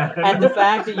ran. and the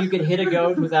fact that you could hit a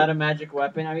goat without a magic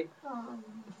weapon, I mean, um,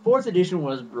 4th edition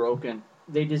was broken.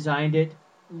 They designed it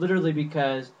literally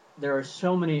because there are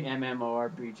so many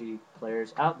MMORPG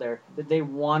players out there that they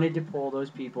wanted to pull those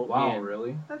people Wow, in.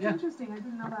 really? that's Yeah. interesting. I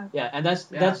didn't know that. Yeah, and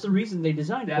that's Yeah. the reason they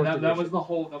designed Yeah, 4th that edition. was the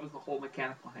whole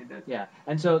mechanic behind it. Yeah,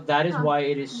 and so that is Huh. why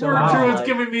it is so. Gertrude's like-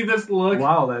 giving me this look.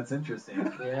 Wow, that's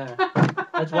interesting. Yeah,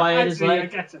 that's why it I is see, I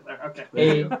like got you there. Okay.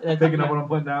 There you go. that's, Picking up what I'm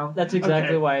putting down? that's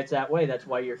exactly Okay. why it's that way. That's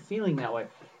why you're feeling that way.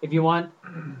 If you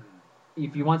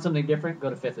want something different, go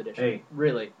to 5th edition. Hey.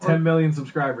 Really. 10 million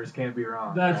subscribers can't be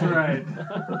wrong. That's right.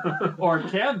 Or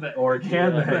can they? Or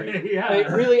can Yeah. they? yeah. I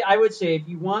mean, really, I would say if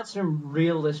you want some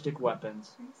realistic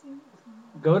weapons, Are you seeing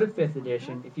this? go to 5th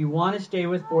edition. If you want to stay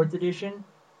with 4th edition,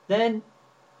 then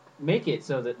make it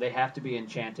so that they have to be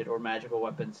enchanted or magical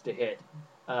weapons to hit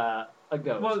a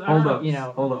ghost. Well, Hold up. You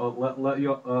know. Hold up. Let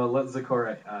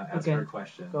Zakora ask Okay. her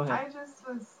question. Go ahead.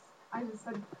 I just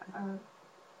said,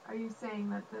 are you saying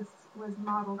that this was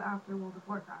modeled after World of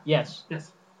Warcraft? Yes,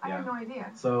 Yes. I had Yeah. no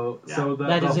idea. So Yeah. the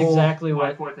that is whole, exactly Why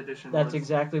what. 4th edition That's was.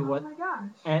 exactly Oh what my gosh.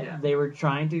 Yeah. they were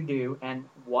trying to do, and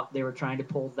what they were trying to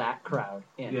pull that crowd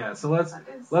in. Yeah. So let's That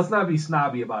is, not be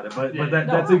snobby about it, but Yeah, but that,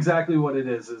 yeah. that's exactly what it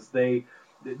is. Is they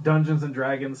Dungeons and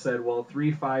Dragons said, well,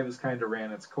 3.5 has kind of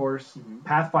ran its course. Mhm.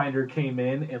 Pathfinder came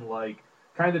in and like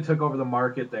kind of took over the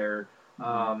market there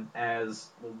as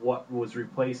what was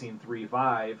replacing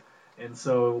 3.5. And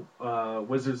so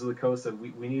Wizards of the Coast said,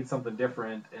 we need something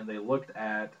different, and they looked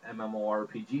at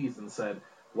MMORPGs and said,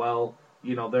 well,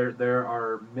 you know, there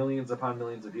are millions upon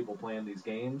millions of people playing these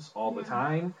games all the Yeah.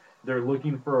 time. They're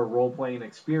looking for a role-playing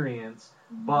experience,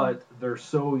 but they're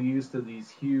so used to these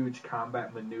huge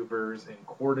combat maneuvers and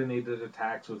coordinated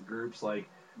attacks with groups like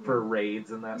for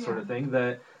raids and that sort of thing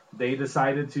that they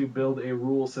decided to build a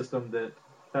rule system that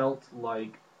felt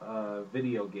like a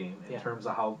video game in Yeah. terms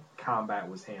of how combat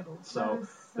was handled. that So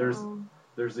is there's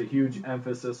there's a huge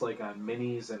emphasis like on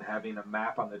minis and having a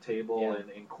map on the table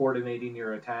Yeah. and coordinating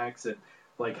your attacks, and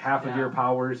like half of Yeah. your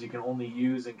powers you can only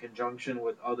use in conjunction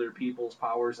with other people's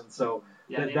powers, and so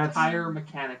Yeah, the that's- entire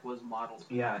mechanic was modeled.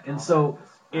 yeah, on and that. so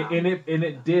Wow.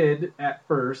 it did at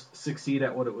first succeed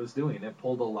at what it was doing. It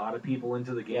pulled a lot of people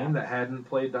into the game Yeah. that hadn't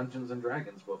played Dungeons and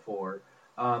Dragons before.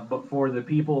 But for the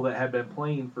people that had been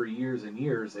playing for years and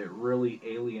years, it really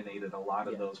alienated a lot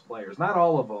of Yeah. those players. Not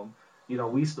all of them. You know,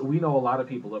 we know a lot of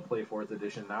people that play 4th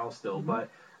edition now still, Mm-hmm.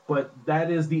 but that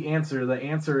is the answer. The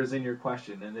answer is in your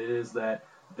question, and it is that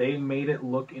they made it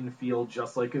look and feel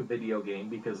just like a video game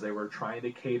because they were trying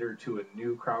to cater to a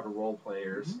new crowd of role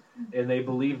players, and they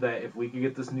believe that if we could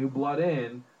get this new blood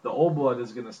in, the old blood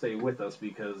is going to stay with us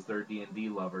because they're D&D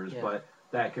lovers, Yeah. but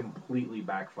that completely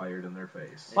backfired in their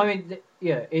face. Well, I mean,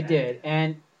 it did,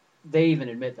 and they even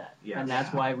admit that, Yes. and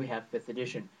that's why we have 5th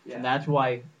edition, Yeah. and that's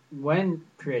why when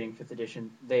creating 5th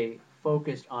edition, they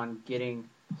focused on getting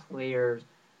players'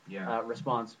 Yeah.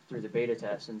 response through the beta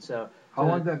test, and so How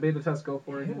long did that beta test go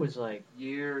for? it again? was like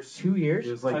Years. 2 years.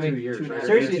 It was like I 2 mean, years, right?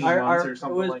 Seriously, 18 our months or it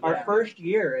something was like our that. first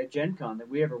year at Gen Con that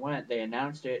we ever went. They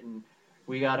announced it, and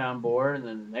we got on board, and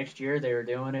then the next year they were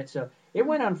doing it. So it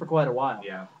went on for quite a while.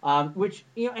 Yeah. Which,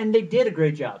 and they did a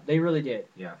great job. They really did.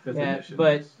 Yeah, 5th edition.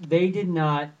 But they did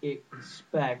not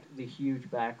expect the huge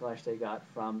backlash they got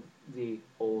from the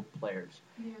old players.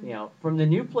 Yeah. From the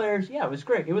new players, it was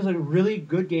great. It was a really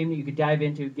good game that you could dive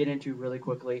into, get into really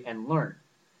quickly, and learn.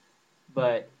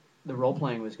 But the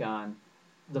role-playing was gone.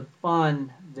 The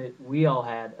fun that we all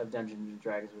had of Dungeons and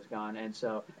Dragons was gone, and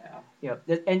so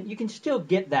and you can still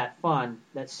get that fun,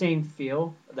 that same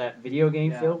feel, that video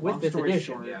game feel with 5th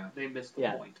edition. They missed the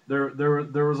point.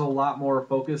 There was a lot more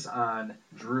focus on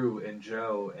Drew and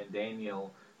Joe and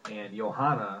Daniel and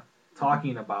Johanna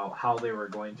talking about how they were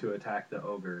going to attack the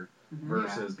ogre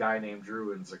versus guy named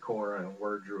Drew and Zakora and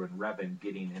Wordrew and Revan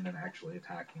getting in and actually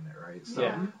attacking it, right?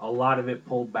 So a lot of it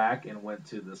pulled back and went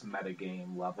to this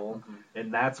metagame level,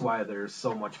 and that's why there's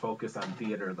so much focus on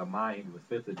Theater of the Mind with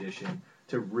 5th edition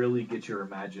to really get your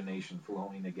imagination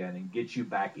flowing again and get you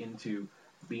back into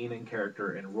being in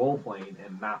character and role-playing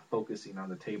and not focusing on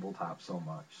the tabletop so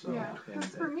much. So, because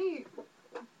for me,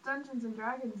 Dungeons and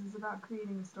Dragons is about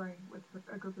creating a story with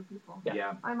a group of people.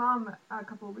 Yeah. My mom a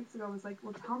couple of weeks ago was like,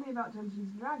 "Well, tell me about Dungeons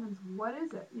and Dragons. What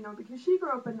is it?" Because she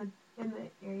grew up in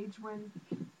the age when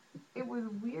it was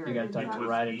weird. You got to talk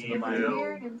right into the mind. It was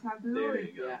weird and taboo. There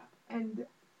you go.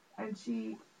 And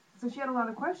she had a lot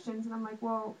of questions, and I'm like,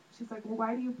 she's like, "Well,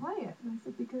 why do you play it?" And I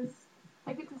said, "Because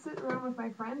I get to sit around with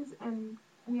my friends and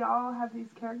we all have these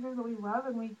characters that we love,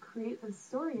 and we create this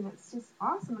story, and it's just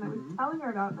awesome." And I was telling her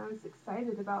about it, and I was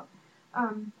excited about,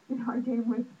 our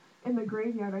game in the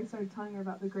graveyard. I started telling her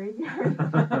about the graveyard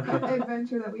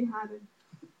adventure that we had.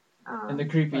 And the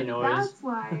creepy noise. That's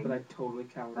why. But I totally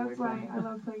cowered away That's from why it. I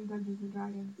love playing Dungeons and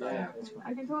Dragons. Yeah, And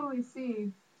I can totally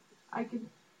see. I can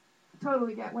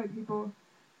totally get why people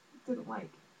didn't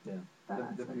like. That The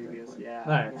aspect of previous, it. yeah.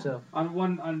 All right, so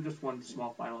On just one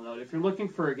small final note, if you're looking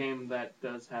for a game that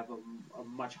does have a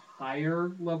much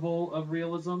higher level of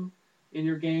realism in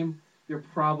your game, you're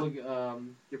probably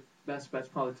your best bet's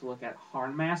probably to look at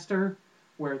Harnmaster,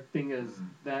 where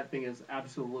that thing is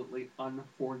absolutely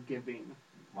unforgiving.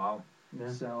 Wow.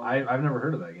 Yeah. So I've never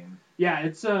heard of that game. yeah,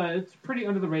 it's pretty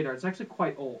under the radar. It's actually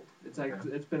quite old.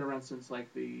 It's been around since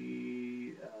like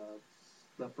the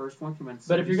first one came in.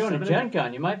 But if you're going to 77. Gen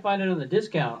Con, you might find it on the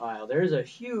discount aisle. There's a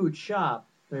huge shop.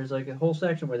 There's like a whole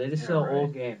section where they just sell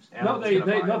old games. No, they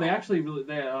actually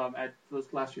at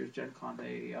this last year's Gen Con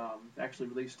they actually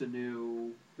released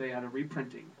they had a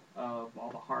reprinting of all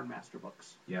the Harnmaster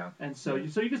books. Yeah. And so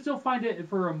you can still find it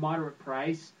for a moderate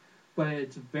price, but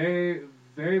it's very,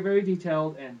 very, very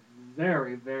detailed and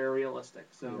very, very realistic.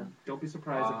 So don't be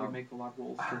surprised if we make a lot of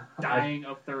rules for dying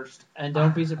of thirst. And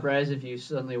don't be surprised if you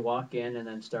suddenly walk in and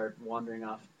then start wandering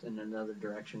off in another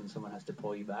direction and someone has to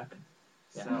pull you back.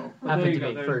 Yeah. So Happened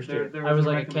to me first year. I was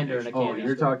like a Kender and a Oh, candy.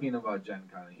 you're talking about Gen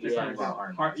Con. He's Yeah. talking about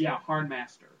Harnmaster.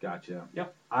 Harnmaster. Gotcha.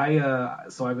 Yep. I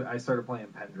started playing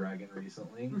Pendragon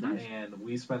recently, Nice. and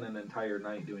we spent an entire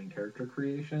night doing character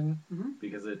creation Mhm.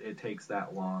 because it takes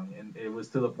that long, and it was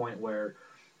to the point where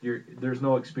there's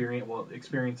no experience. Well,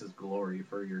 experience is glory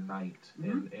for your knight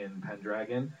in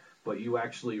Pendragon, but you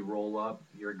actually roll up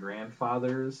your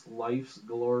grandfather's life's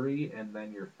glory and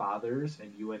then your father's,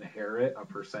 and you inherit a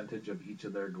percentage of each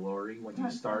of their glory when you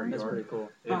start That's your. pretty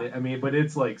cool. But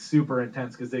it's like super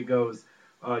intense because it goes,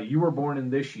 you were born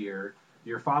in this year,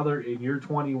 your father in year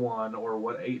 21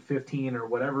 or 15 or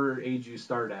whatever age you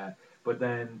start at, but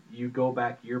then you go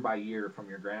back year by year from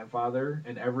your grandfather,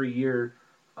 and every year,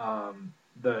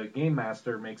 the game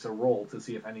master makes a roll to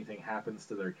see if anything happens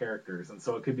to their characters. And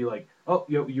so it could be like, oh,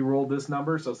 you rolled this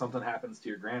number, so something happens to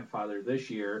your grandfather this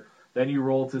year. Then you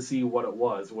roll to see what it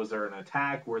was. Was there an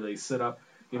attack? Were they sit up,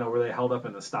 were they held up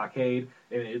in the stockade?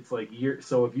 And it's like,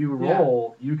 so if you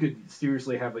roll, you could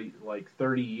seriously have like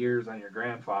 30 years on your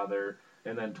grandfather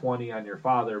and then 20 on your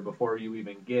father before you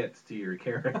even get to your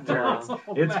character.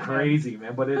 It's crazy,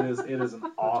 man, but it is an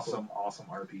awesome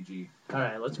RPG. All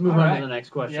right, let's move on to the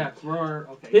next question. Yeah,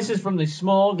 okay. This is from the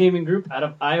small gaming group out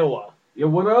of Iowa. Yeah,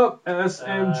 what up,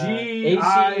 SMG?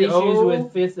 AC issues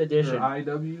with 5th edition.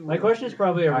 IW. My question is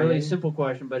probably a really IA. simple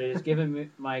question, but it has given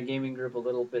my gaming group a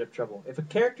little bit of trouble. If a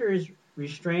character is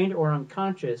restrained or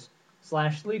unconscious /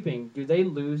 sleeping, do they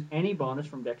lose any bonus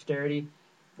from dexterity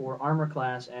for armor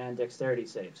class and dexterity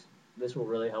saves? This will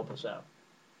really help us out.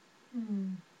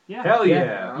 Yeah. Hell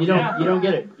yeah. You don't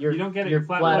get it. You don't get it. You're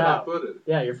flat out. Flat-footed.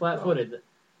 Yeah, you're flat-footed.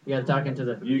 You got to talk into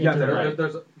the. You got into that the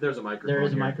right. mic. There's a microphone. There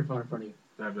is a here. microphone in front of you.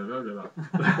 Blah, blah, blah, blah,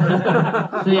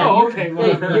 blah. So yeah, Oh, okay,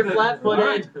 you're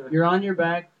flat-footed. You're on your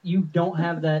back. You don't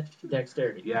have that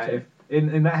dexterity. Yeah, So-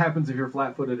 and that happens if you're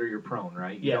flat-footed or you're prone,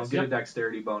 right? You Yes. don't get a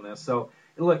dexterity bonus. So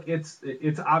look, it's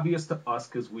obvious to us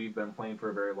because we've been playing for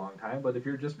a very long time. But if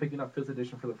you're just picking up 5th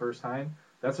edition for the first time,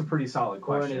 that's a pretty solid Or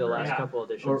question. any of the last right? couple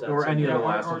editions. or any of the Yeah,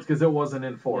 last or- ones because it wasn't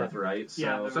in 4th, right? So,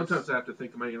 Yeah, Sometimes I have to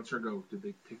think of my answer and go, did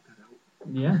they take that out?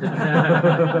 Yeah.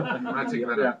 I'm not taking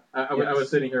that Yeah, out. I was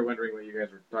sitting here wondering what you guys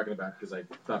were talking about because I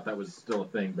thought that was still a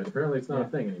thing, but apparently it's not a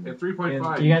thing anymore. At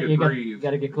 3.5, You you, could got breathe.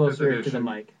 to get Fifth closer to the edition.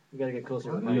 mic. You got to get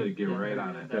closer to the you got to mic. get right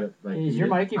on it. But, like, Is your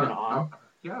mic even on?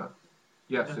 Yeah.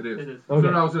 Yes, it is. It is. So Okay.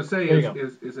 what I was going to say There you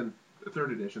is in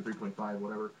 3rd edition, 3.5,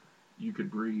 whatever, you could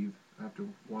breathe after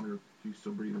 1 or do you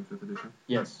still breathe in 5th edition?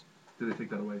 Yes. Did they take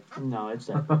that away? No, it's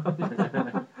there.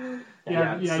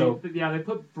 They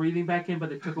put breathing back in, but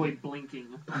they took away blinking.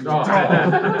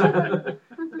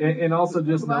 And also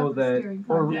just know Love the that steering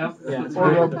or, Yeah. Yeah. That's or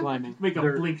right. rope climbing. Make a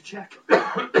There- blink check.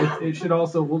 it should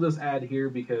also, we'll just add here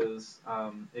because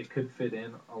it could fit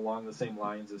in along the same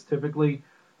lines as typically,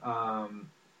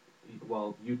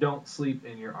 you don't sleep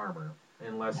in your armor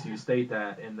unless you state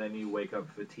that and then you wake up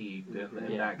fatigued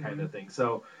and that kind of thing.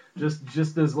 So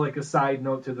just as like a side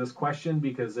note to this question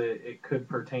because it could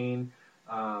pertain,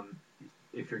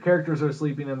 if your characters are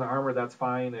sleeping in the armor, that's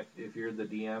fine. If you're the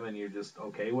DM and you're just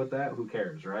okay with that, who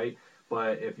cares, right?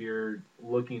 But if you're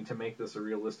looking to make this a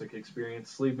realistic experience,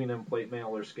 sleeping in plate mail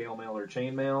or scale mail or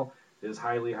chain mail is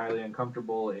highly, highly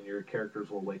uncomfortable, and your characters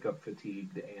will wake up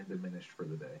fatigued and diminished for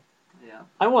the day. Yeah.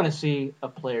 I want to see a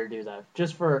player do that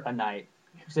just for a night.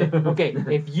 Say, okay,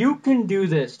 if you can do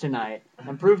this tonight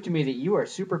and prove to me that you are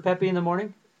super peppy in the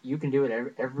morning, you can do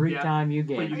it every Yeah. time you But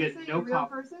game. you Are get saying no a real cop.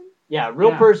 person? Yeah, real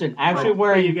Yeah. person actually But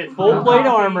wearing you get full no plate coffee,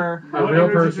 armor. A no real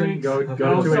energy person drinks, go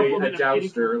no to a supplement of any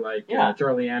jouster like Yeah.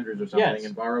 Charlie Andrews or something Yes.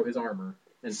 and borrow his armor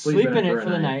and Sleep in it a for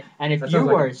the night, and if That you sounds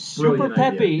like are a super brilliant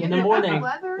peppy idea. in the If it morning, was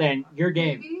leather, then you're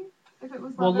game. maybe. If it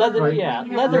was Well, leather, leather, like, yeah,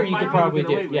 you leather know, you might could be probably able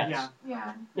to get do. away with it, Yes,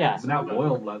 Yeah. yeah. It's not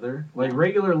boiled leather. Like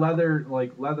regular leather,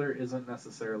 like leather isn't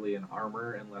necessarily an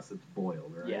armor unless it's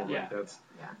boiled, right? Yeah. Like Yeah. that's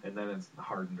Yeah. and then it's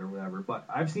hardened or whatever. But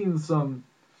I've seen some.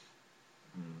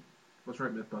 Let's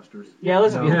write Mythbusters. Yeah,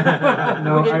 let's No, be.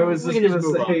 no, We can- I was we just can gonna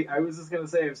just move say. I was just gonna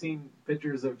say I've seen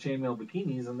pictures of chainmail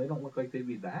bikinis and they don't look like they'd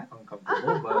be that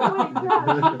uncomfortable. Oh my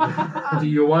gosh. Do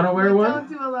you want to wear I one? don't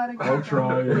do a lot of I'll good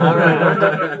try. stuff. All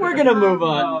right, we're gonna move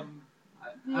on.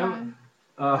 Yeah.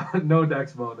 No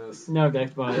dex bonus. No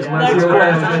dex bonus. Unless Dex you're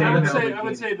wearing bonus. a chainmail I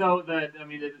would bikini. say though that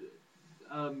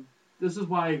this is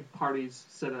why parties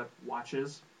set up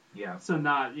watches. Yeah. So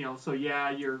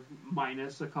you're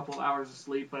minus a couple hours of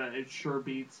sleep, but it sure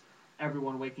beats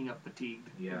everyone waking up fatigued.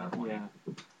 Yeah. Yeah.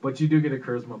 But you do get a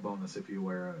charisma bonus if you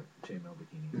wear a chainmail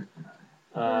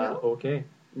bikini. Okay.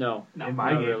 No. No, In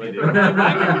my not game, really. you do.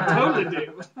 I totally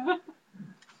do.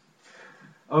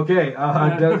 Okay.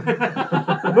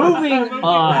 Moving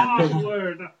on.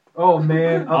 Onward. Oh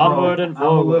man, Onward and I'm a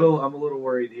forward. little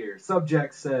worried here.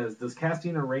 Subject says, does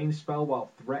casting a ranged spell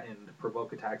while threatened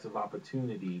provoke attacks of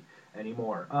opportunity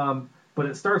anymore? But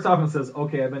it starts off and says,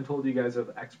 okay, I've been told you guys are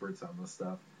the experts on this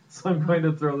stuff, so I'm going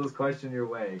to throw this question your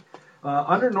way.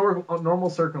 Under normal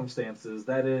circumstances,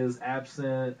 that is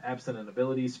absent an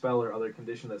ability, spell, or other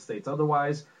condition that states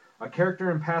otherwise, a character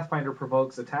in Pathfinder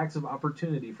provokes attacks of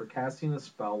opportunity for casting a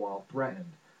spell while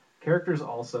threatened. Characters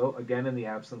also, again in the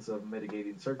absence of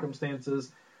mitigating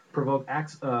circumstances, provoke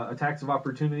attacks of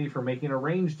opportunity for making a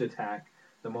ranged attack.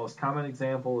 The most common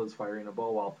example is firing a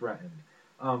bow while threatened.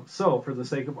 So, for the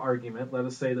sake of argument, let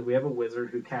us say that we have a wizard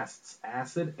who casts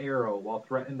Acid Arrow while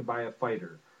threatened by a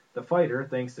fighter. The fighter,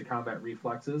 thanks to combat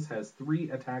reflexes, has 3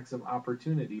 attacks of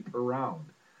opportunity per round.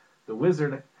 The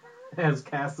wizard has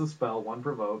cast the spell, 1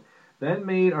 provoke, then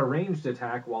made a ranged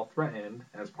attack while threatened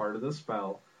as part of the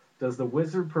spell. Does the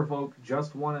wizard provoke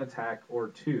just 1 attack or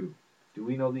 2? Do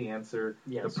we know the answer?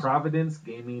 Yes. The Providence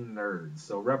Gaming Nerds.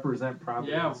 So represent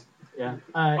Providence. Yeah.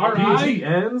 PG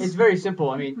ends. It's very simple.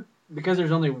 I mean, because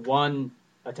there's only one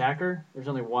attacker, there's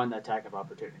only 1 attack of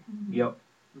opportunity. Yep.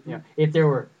 Yeah. If there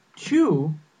were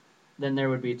 2, then there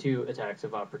would be 2 attacks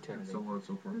of opportunity. So on and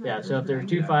so forth. Yeah. So if there are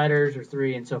 2 Yeah. fighters or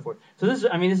 3 and so forth. So this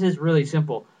is really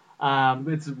simple.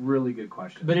 It's a really good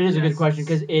question. But it is a good Yes. question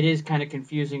because it is kind of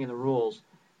confusing in the rules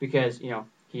because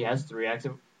he has 3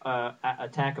 active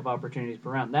attack of opportunities per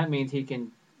round. That means he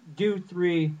can do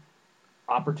 3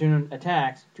 opportune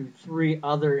attacks to 3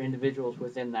 other individuals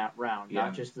within that round, Yeah.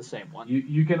 not just the same one.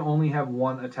 You can only have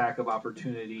 1 attack of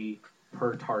opportunity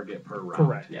per target per round.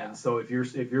 Correct, yeah. And so if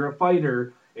you're a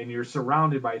fighter and you're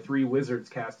surrounded by 3 wizards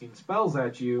casting spells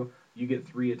at you, you get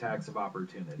 3 attacks of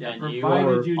opportunity. Yeah, and you Provided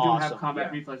are you do awesome. have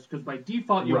combat Yeah. reflexes, because by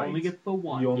default you Right. only get the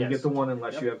 1. You only Yes. get the 1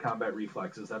 unless Yep. you have combat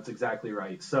reflexes. That's exactly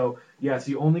right. So, yes,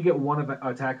 you only get 1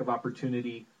 attack of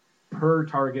opportunity per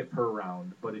target per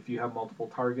round. But if you have multiple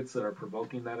targets that are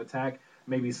provoking that attack,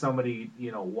 maybe somebody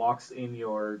walks in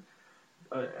your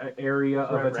area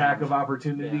of Threat attack range. of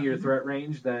opportunity Yeah. or threat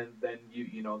range, then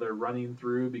they're running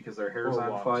through because their hair's Or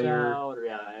on walks fire. out, or,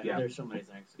 Yeah. there's so many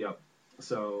things. Yep.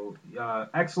 So,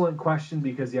 excellent question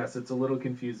because, yes, it's a little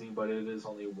confusing, but it is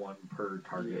only one per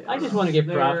target. I just want to give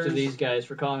props to There's- these guys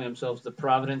for calling themselves the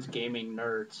Providence Gaming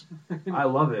Nerds. I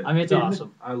love it. I mean, it's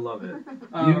awesome. I love it.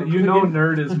 Um, You know, again-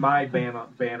 nerd is my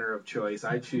banner of choice.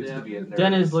 I choose Yeah. to be a nerd.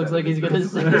 Dennis looks like he's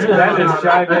instead gonna of say a that. Dennis,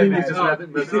 chime in, I think man. he's just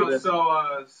messing with it.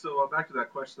 So back to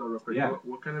that question though, real quick. Yeah.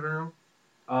 What kind of arrow?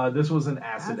 This was an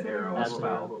acid Acid arrow arrow.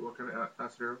 spell. What kind of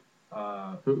acid arrow?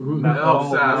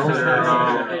 Mel's acid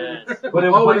arrow. Yes. But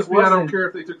it Always be. I don't wasn't- care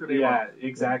if they took the name Yeah, off.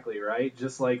 exactly, right?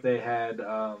 Just like they had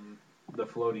the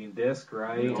floating disc,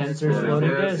 right? Tensor's Yeah. floating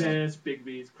Yeah. disc. Fist, Big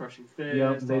B's crushing fist.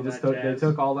 Yep, they all just that took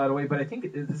jazz. all that away. But I think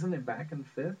isn't it back in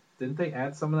 5th? Didn't they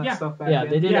add some of that Yeah. stuff back Yeah, in?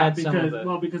 they did Yeah, add because some of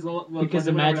it. because Because the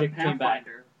when they went magic to came back.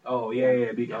 Pathfinder, Oh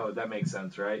yeah. Oh, that makes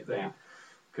sense, right? They Yeah.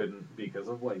 couldn't because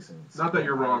of license. Not that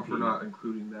you're wrong IP. for not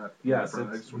including that. Yes, I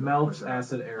it's just wanted to Melt's point that out.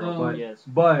 acid arrow, Oh, but yes.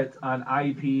 but on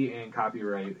IP and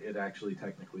copyright, it actually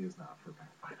technically is not for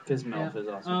Pathfinder. Because Melf is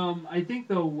awesome. I think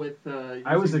though with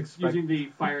I was using the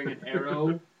firing an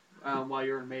arrow while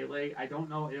you're in melee, I don't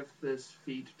know if this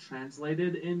feat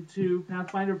translated into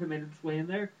Pathfinder, if it made its way in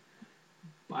there.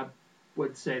 I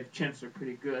would say the chances are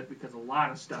pretty good because a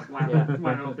lot of stuff wound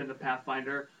up into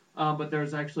Pathfinder. But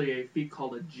there's actually a feat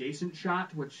called adjacent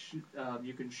shot, which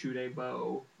you can shoot a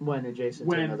bow When adjacent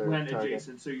to another when target.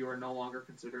 adjacent, so you are no longer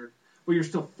considered. Well, you're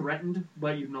still threatened,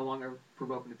 but you no longer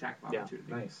provoke an attack of Yeah.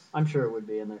 opportunity. Nice. I'm sure it would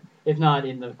be in there. If not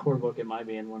in the core book, it might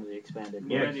be in one of the expanded.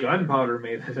 Yeah, Any- gunpowder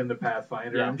made it into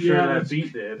Pathfinder. Yeah. I'm sure Yeah, that that's-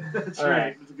 beat did. That's All right.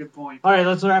 right. That's a good point. All right,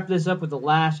 let's wrap this up with the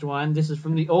last one. This is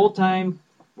from the old time.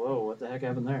 Whoa, what the heck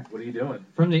happened there? What are you doing?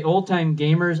 From the old time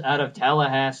gamers out of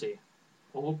Tallahassee.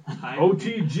 Old time.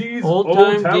 OTGs. Old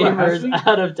time Tallahassee? gamers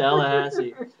out of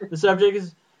Tallahassee. The subject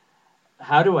is,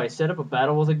 how do I set up a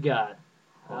battle with a god?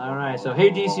 All right, so hey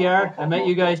DCR, I met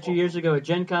you guys 2 years ago at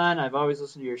Gen Con. I've always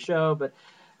listened to your show, but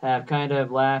have kind of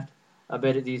laughed a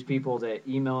bit at these people that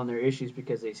email in their issues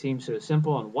because they seem so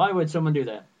simple, and why would someone do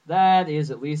that? That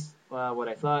is at least what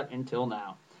I thought until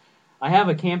now. I have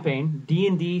a campaign,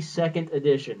 D&D 2nd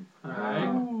Edition,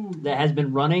 that has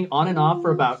been running on and off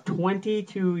for about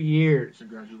 22 years.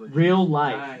 Congratulations. Real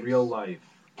life. Nice. Real life.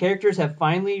 Characters have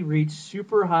finally reached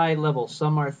super high levels.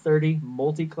 Some are 30,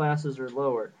 multi-classes or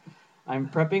lower. I'm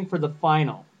prepping for the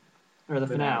finale.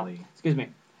 Excuse me.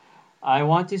 I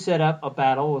want to set up a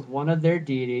battle with one of their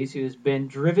deities who has been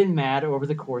driven mad over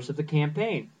the course of the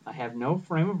campaign. I have no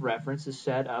frame of reference to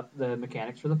set up the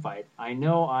mechanics for the fight. I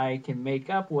know I can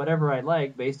make up whatever I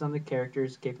like based on the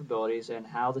character's capabilities and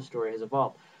how the story has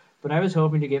evolved. But I was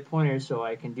hoping to get pointers so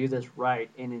I can do this right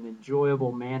in an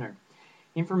enjoyable manner.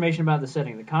 Information about the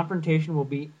setting. The confrontation will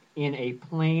be in a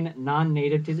plane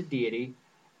non-native to the deity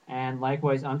and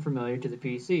likewise unfamiliar to the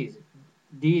PCs.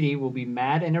 Deity will be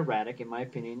mad and erratic, in my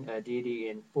opinion. A deity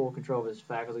in full control of his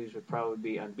faculties would probably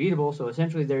be unbeatable, so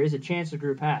essentially there is a chance the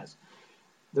group has.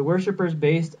 The worshippers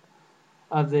based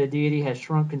of the deity has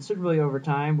shrunk considerably over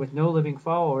time with no living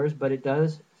followers, but it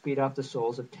does feed off the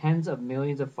souls of tens of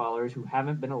millions of followers who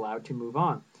haven't been allowed to move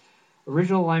on.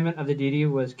 Original alignment of the deity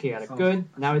was chaotic good.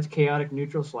 Now it's chaotic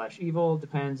neutral / evil.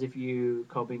 Depends if you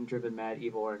call being driven mad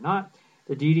evil or not.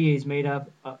 The deity is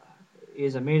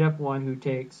a made-up one who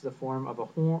takes the form of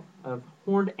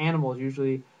horned animals,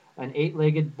 usually an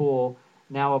 8-legged bull,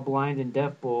 now a blind and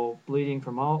deaf bull, bleeding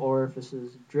from all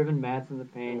orifices, driven mad from the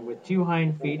pain, with 2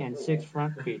 hind feet and 6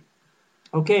 front feet.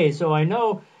 Okay, so I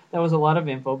know that was a lot of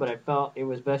info, but I felt it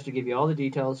was best to give you all the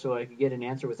details so I could get an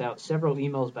answer without several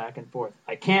emails back and forth.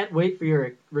 I can't wait for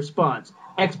your response!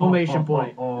 Exclamation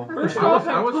point. First off,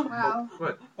 Wow.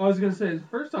 I was gonna say,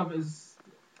 first off,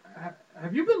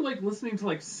 have you been like listening to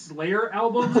like Slayer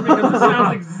albums? Because it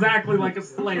sounds exactly like a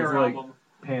Slayer It's like album,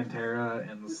 Pantera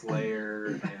and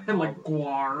Slayer and like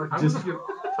Guar. I was going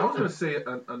to say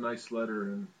a nice letter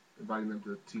and inviting them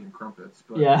to tea and crumpets,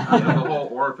 but Yeah. the whole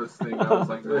orifice thing, I was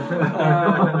like,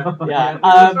 Yeah,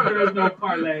 There is no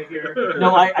parlay here.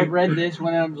 No, I read this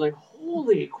one and I was like,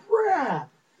 holy crap!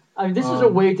 I mean, this is a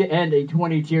way to end a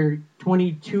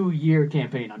 22-year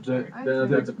campaign. I'm sorry.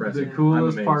 That's The impressive.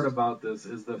 coolest I'm part amazed. about this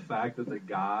is the fact that the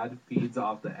god feeds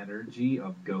off the energy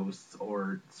of ghosts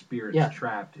or spirits Yeah.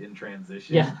 trapped in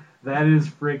transition. Yeah. That is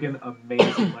freaking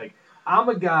amazing. Like, I'm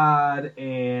a god,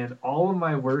 and all of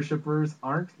my worshippers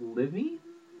aren't living,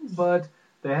 but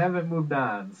they haven't moved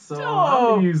on. So I'm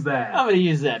going to use that. I'm going to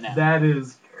use that now. That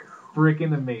is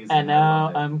freaking amazing. And I now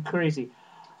love it. I'm crazy.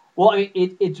 Well, I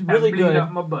mean, it's really bleeding good.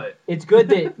 out my butt. It's good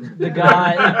that the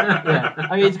guy. Yeah,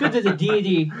 I mean, it's good that the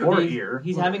deity Or he's, ear.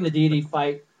 he's having the deity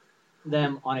fight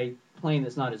them on a plane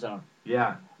that's not his own.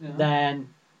 Yeah. Then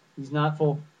he's not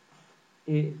full.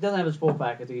 He doesn't have his full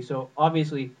faculty, so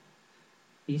obviously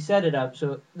he set it up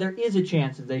so there is a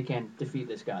chance that they can defeat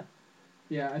this god.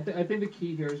 Yeah, I think the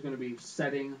key here is going to be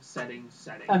setting. I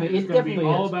mean, it's it going to be definitely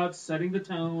all is. about setting the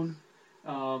tone.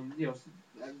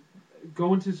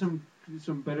 Go into some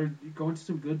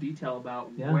good detail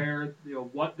about where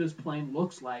what this plane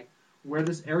looks like, where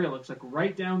this area looks like,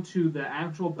 right down to the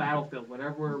actual battlefield,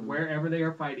 wherever they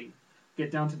are fighting.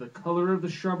 Get down to the color of the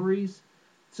shrubberies.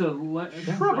 Shrubberies.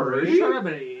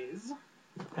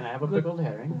 Can I have a pickled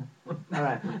herring? All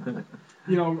right.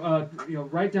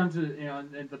 Right down to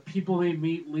and the people they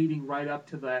meet leading right up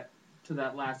to that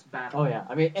last battle. Oh yeah,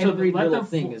 I mean So every let little them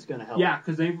thing is going to help. Yeah,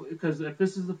 because if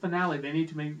this is the finale, they need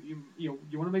to make you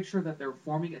want to make sure that they're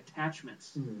forming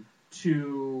attachments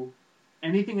to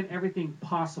anything and everything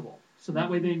possible, so that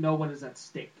way they know what is at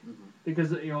stake.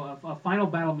 Because a final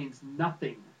battle means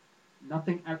nothing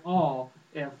at all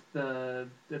if the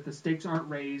stakes aren't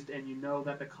raised and you know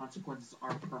that the consequences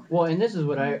aren't permanent. Well, and this is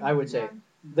what I would say: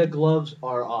 the gloves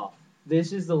are off.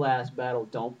 This is the last battle.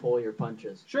 Don't pull your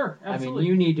punches. Sure, absolutely. I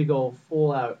mean, you need to go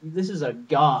full out. This is a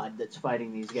god that's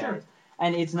fighting these guys. Sure.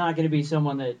 And it's not going to be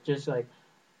someone that just like,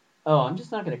 oh, I'm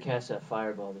just not going to cast that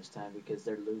fireball this time because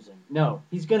they're losing. No,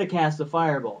 he's going to cast the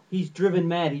fireball. He's driven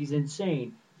mad. He's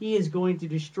insane. He is going to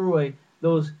destroy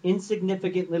those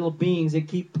insignificant little beings that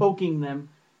keep poking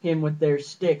him with their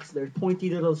sticks, their pointy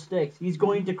little sticks. He's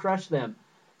going to crush them.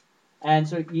 And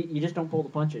so you just don't pull the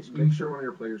punches. Make sure one of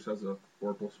your players has a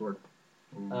Vorpal sword.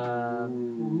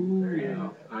 There you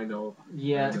go. I know.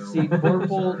 Yeah, I know. see,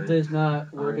 Vorpal does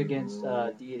not work I against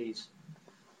know. deities.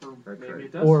 That's Maybe right.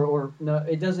 it does. Or no,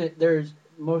 it doesn't. There's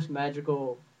most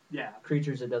magical yeah.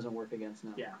 creatures it doesn't work against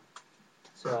now. Yeah.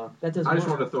 So that doesn't I just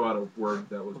work. wanted to throw out a word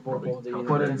that was probably Vorpal, the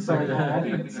But in Yeah. some of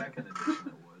the second edition,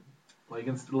 it would.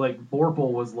 Like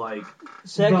Vorpal was like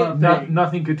Second,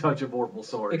 nothing could touch a Vorpal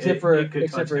sword except It for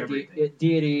could touch everything.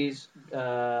 deities,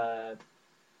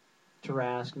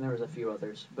 Tarask, and there was a few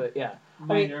others. But yeah, I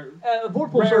mean, Minor,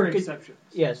 Vorpal rare sword could, exceptions.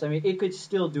 yes, I mean it could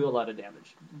still do a lot of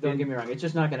damage. Don't get me wrong; it's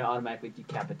just not going to automatically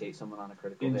decapitate someone on a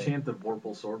critical hit. Enchant the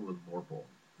Vorpal sword with Vorpal.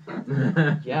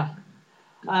 Yeah,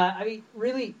 I mean,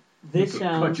 really, this You could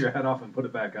sounds cut your head off and put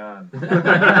it back on.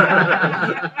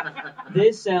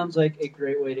 this sounds like a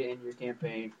great way to end your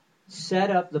campaign.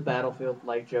 Set up the battlefield,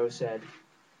 like Joe said,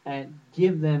 and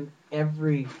give them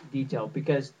every detail,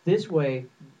 because this way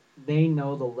they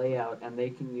know the layout and they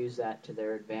can use that to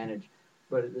their advantage.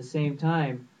 But at the same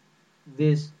time,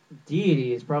 this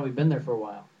deity has probably been there for a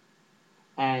while.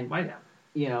 And, Might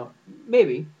have.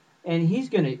 maybe. And he's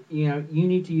going to, you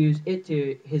need to use it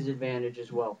to his advantage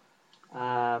as well.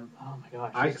 Oh my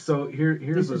gosh.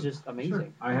 Here's this is just amazing. Sure.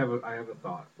 I have a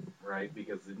thought, right?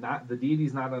 Because the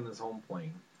deity's not on his home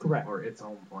plane. Correct. Or its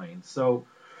home plane. So,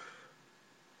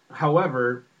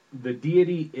 however, the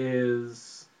deity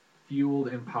is fueled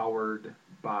and powered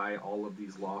by all of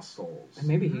these lost souls. And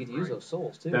maybe he could use those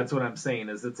souls, too. That's what I'm saying,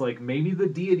 is it's like maybe the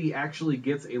deity actually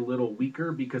gets a little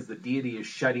weaker because the deity is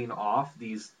shedding off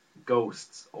these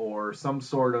ghosts or some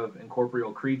sort of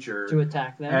incorporeal creature to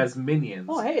attack them as minions.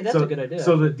 Oh, hey, that's a good idea.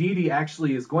 So the deity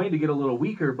actually is going to get a little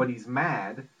weaker, but he's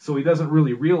mad, so he doesn't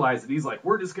really realize that he's like,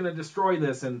 we're just going to destroy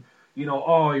this, and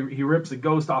he rips a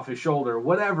ghost off his shoulder,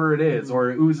 whatever it is, or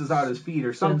it oozes out his feet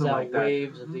or something Sends out like that.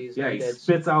 Waves of these he undead.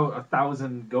 spits out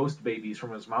 1,000 ghost babies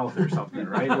from his mouth or something,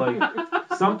 right?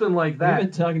 Like something like that.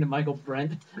 You've been talking to Michael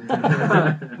Brent.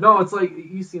 No, it's like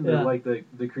you've seen Yeah.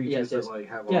 the creatures Yes. that like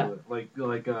have all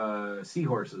the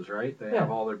seahorses, right? They have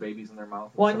all their babies in their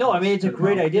mouth. Well, no, I mean it's a Spit 'em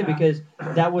great out. idea because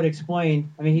that would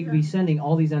explain. I mean, he could be sending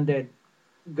all these undead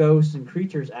ghosts and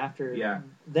creatures after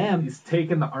them, He's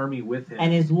taking the army with him.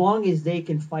 and as long as they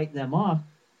can fight them off,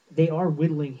 they are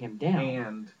whittling him down.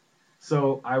 And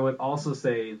so I would also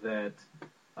say that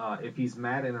if he's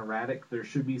mad and erratic, there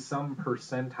should be some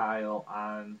percentile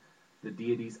on the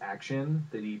deity's action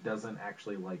that he doesn't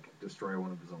actually destroy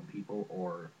one of his own people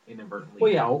or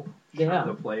inadvertently help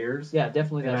the players. Yeah,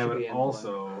 definitely. And That I should would be in play.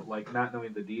 also, not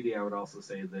knowing the deity, I would also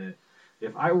say that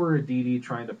if I were a deity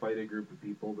trying to fight a group of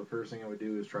people, the first thing I would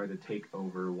do is try to take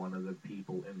over one of the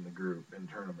people in the group and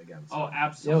turn them against Oh, them.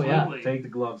 absolutely. Oh, yeah. Take the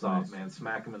gloves off, man.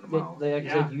 Smack them in the mouth. Like I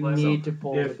said, you need to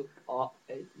pull.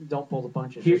 Don't pull the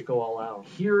punches. Just go all out.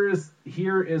 Here is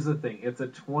the thing. It's a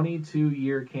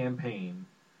 22-year campaign.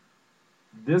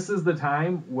 This is the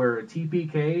time where a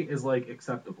TPK is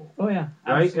acceptable. Oh yeah,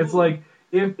 right. Absolutely. It's like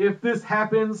if this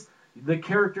happens, The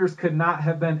characters could not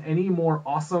have been any more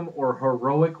awesome or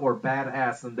heroic or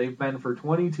badass than they've been for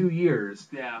 22 years.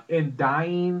 Yeah. And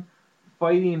dying,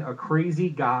 fighting a crazy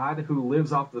god who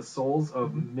lives off the souls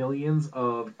of millions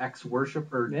of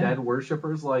dead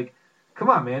worshippers. Like, come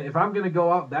on, man. If I'm going to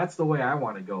go out, that's the way I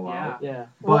want to go out. Yeah.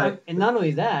 But Well, and not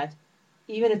only that,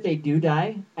 even if they do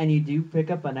die and you do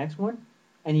pick up a next one,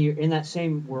 and you're in that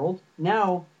same world,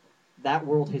 now that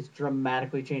world has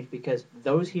dramatically changed because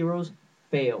those heroes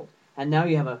failed. And now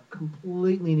you have a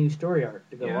completely new story arc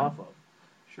to go off of.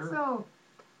 Sure. So,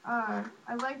 I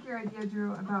like your idea,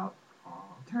 Drew, about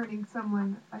turning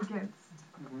someone against,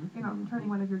 turning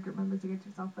one of your group members against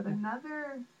yourself. But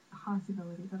another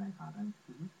possibility that I thought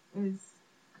of is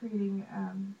creating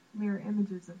mirror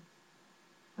images of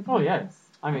the Oh, yeah. players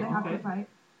I mean, that have to fight.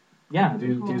 Yeah,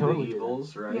 do Cool. totally the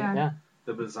evils, right? Yeah.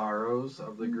 The bizarros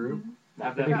of the group.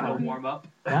 Have could that be kind of fun. warm up.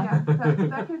 Yeah,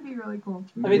 that could be really cool.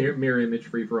 I mean- mirror image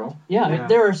free for all. Yeah, I mean, Yeah.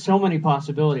 there are so many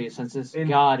possibilities since this And-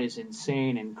 god is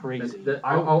insane and crazy.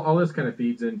 All this kind of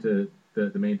feeds into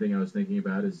the main thing I was thinking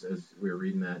about as we were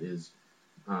reading that is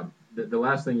the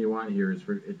last thing you want here is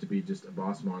for it to be just a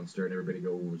boss monster and everybody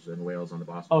goes and wails on the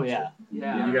boss Oh, monster.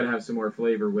 Yeah. You got to have some more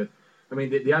flavor with. I mean,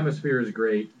 the atmosphere is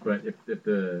great, but if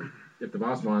the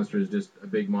boss monster is just a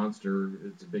big monster,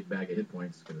 it's a big bag of hit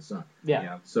points, it's going to suck.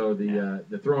 Yeah. So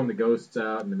the throwing the ghosts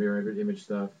out and the mirror image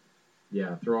stuff,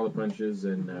 throw all the punches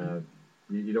and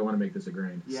you don't want to make this a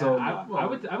grind. Yeah, So,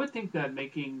 I would think that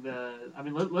making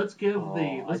let's give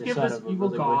I give just thought this of a evil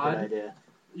really god wicked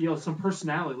idea. some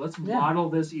personality. Let's Yeah. model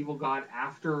this evil god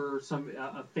after some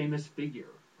a famous figure.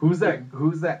 Who's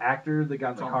that actor that got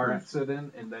in the Tom car Cruise.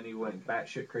 accident and then he went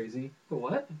batshit crazy? The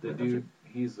what? The dude,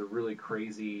 he's a really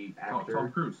crazy actor.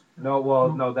 Tom Cruise.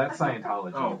 No, that's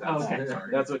Scientology. Oh, okay.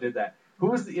 sorry. That's what did that.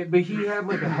 But he had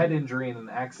like a head injury in an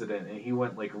accident, and he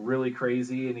went like really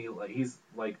crazy, and he's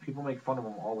like people make fun of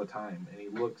him all the time, and he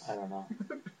looks. I don't know.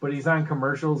 But he's on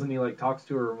commercials, and he like talks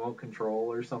to a remote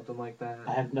control or something like that.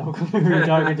 I have no clue who you're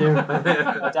talking to. What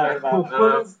are you talking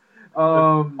about?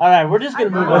 All Um, right, we're just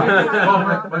gonna move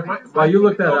on. While you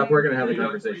look that up, we're going to have a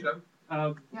conversation.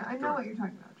 Um, Yeah, I know what you're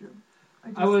talking about, Drew.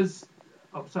 I was.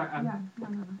 Oh, sorry. Yeah, no.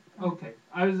 Okay,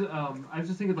 I was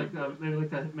just thinking maybe like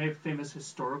that maybe famous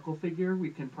historical figure. We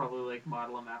can probably like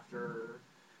model him after.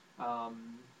 Oh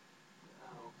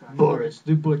gosh. Boris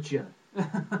the Butcher.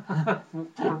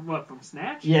 From what? From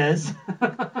Snatch? Yes.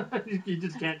 You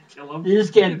just can't kill him. You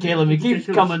just can't kill him. He keeps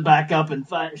Ridiculous. coming back up and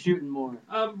shooting more.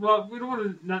 Well, we don't want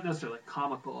to not necessarily like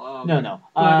comical. No.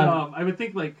 But I would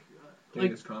think like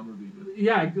Genghis Khan would be good.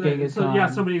 yeah, Genghis so Khan. yeah,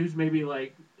 somebody who's maybe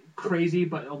like crazy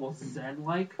but almost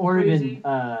Zen-like. Or crazy.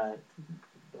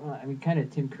 even, kind of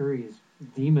Tim Curry's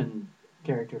demon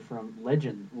character from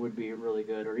Legend would be really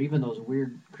good, or even those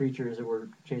weird creatures that were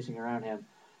chasing around him.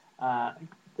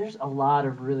 There's a lot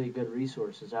of really good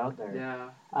resources out there. Yeah.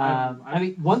 I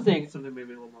mean, one thing. Something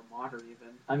maybe a little more modern,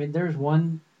 even. I mean, there's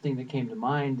one thing that came to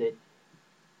mind that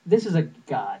this is a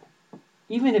god.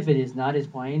 Even if it is not his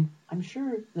plane, I'm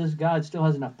sure this god still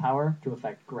has enough power to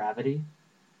affect gravity,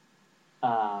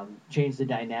 change the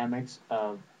dynamics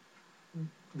of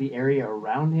the area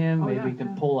around him. Oh, Maybe yeah, he can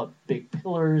yeah. pull up big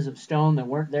pillars of stone that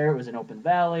weren't there. It was an open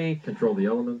valley. Control the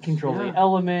elements. Control Yeah. the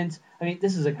elements. I mean,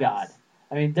 this is a god.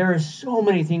 I mean, there are so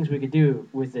many things we could do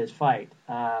with this fight.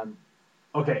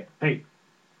 okay, hey,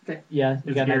 Yeah, you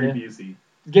it's got an Gary idea? Busey.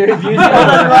 Gary Busey. Oh,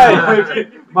 that's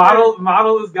right.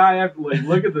 model this guy after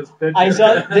look at this picture. I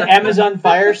saw the Amazon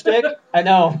Fire Stick. I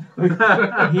know.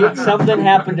 Something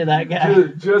happened to that guy.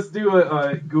 Just do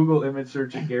a Google image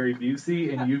search of Gary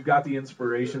Busey, and you've got the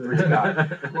inspiration for your guy.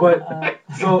 But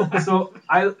so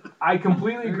I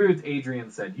completely agree with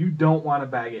Adrian said. You don't want a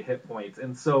bag of hit points,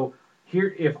 and so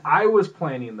here, if I was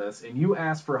planning this, and you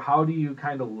asked for how do you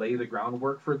kind of lay the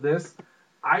groundwork for this,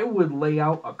 I would lay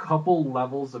out a couple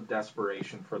levels of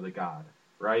desperation for the god,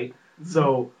 right?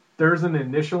 So there's an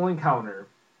initial encounter,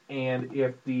 and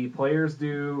if the players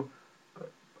do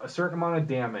a certain amount of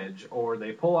damage, or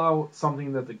they pull out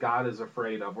something that the god is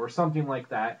afraid of, or something like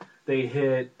that, they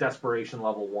hit desperation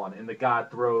level 1, and the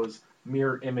god throws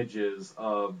mirror images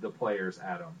of the players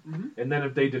at them. Mhm. And then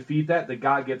if they defeat that, the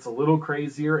god gets a little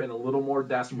crazier and a little more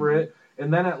desperate,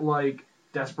 and then at like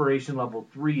desperation level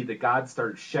 3, the god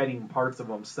starts shedding parts of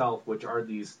himself, which are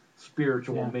these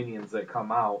spiritual minions that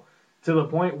come out, to the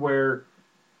point where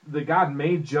the god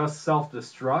may just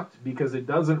self-destruct because it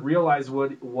doesn't realize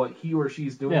what he or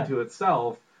she's doing to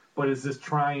itself, but is just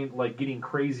trying, like, getting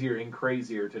crazier and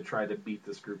crazier to try to beat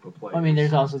this group of players. I mean,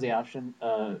 there's also the option,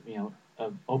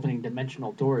 of opening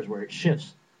dimensional doors where it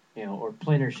shifts, or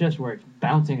planar shifts where it's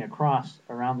bouncing across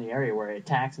around the area where it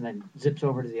attacks and then zips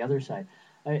over to the other side.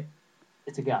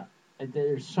 It's a god.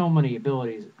 there's so many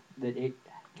abilities that it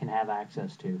can have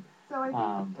access to. So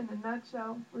I think, in a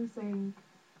nutshell, we're saying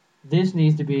This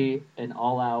needs to be an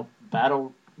all-out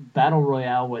battle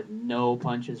royale with no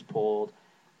punches pulled.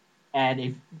 And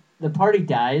if the party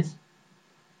dies,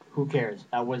 who cares?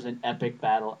 That was an epic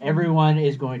battle. Everyone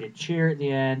is going to cheer at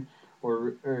the end,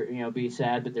 or be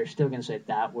sad, but they're still going to say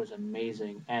that was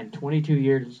amazing. And 22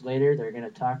 years later, they're going to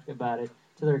talk about it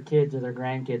to their kids or their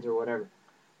grandkids or whatever.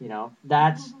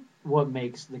 That's what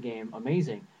makes the game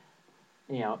amazing.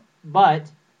 But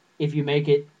if you make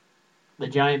it the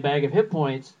giant bag of hit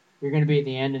points, you're going to be at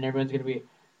the end, and everyone's going to be,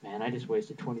 man, I just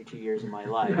wasted 22 years of my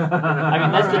life. I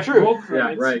mean, that's the truth.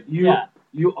 Yeah, right.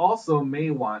 You also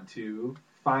may want to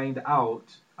find out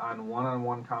on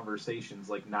one-on-one conversations,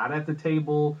 like not at the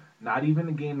table, not even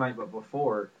a game night, but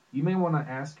before, you may want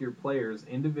to ask your players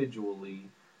individually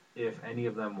if any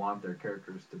of them want their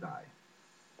characters to die.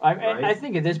 I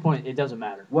think at this point it doesn't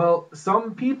matter. Well,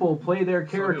 some people play their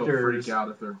characters. Some people freak out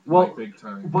if they're big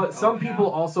time. But some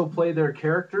people also play their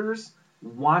characters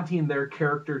wanting their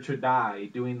character to die,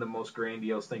 doing the most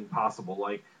grandiose thing possible.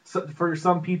 Like for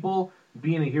some people,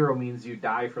 being a hero means you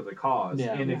die for the cause.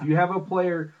 Yeah. And if you have a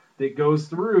player that goes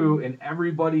through and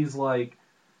everybody's like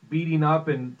beating up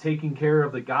and taking care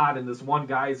of the god, and this one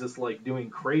guy is just like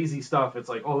doing crazy stuff, it's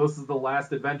like, oh, this is the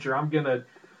last adventure. I'm gonna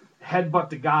headbutt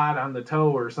the god on the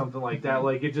toe or something like that.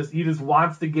 Like he just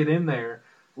wants to get in there.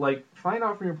 Like, find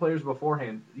out from your players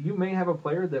beforehand. You may have a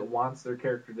player that wants their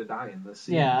character to die in this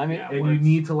scene. Yeah, I mean, and you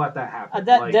need to let that happen.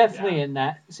 Definitely in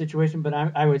that situation, but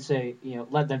I would say,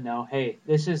 let them know, hey,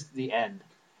 this is the end.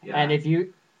 Yeah.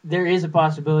 And there is a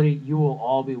possibility you will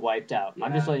all be wiped out.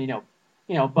 I'm just letting you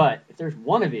know. But if there's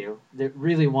one of you that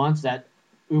really wants that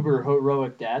uber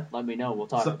heroic death, let me know. We'll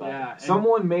talk about it.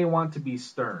 Someone may want to be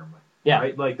Sturm. Yeah.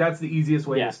 Right? Like, that's the easiest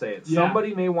way to say it. Yeah.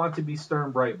 Somebody may want to be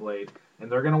Sturm Brightblade,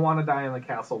 and they're going to want to die on the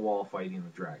castle wall fighting the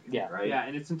dragon. Yeah. Right? Yeah,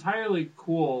 and it's entirely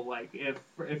cool. Like if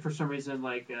for some reason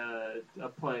like a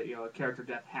character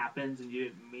death happens and you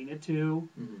didn't mean it to,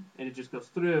 and it just goes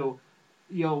through.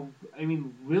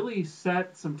 Really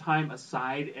set some time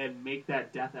aside and make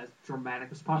that death as dramatic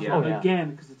as possible. Yeah.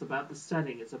 Again, because it's about the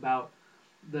setting, it's about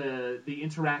the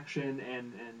interaction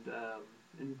and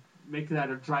make that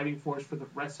a driving force for the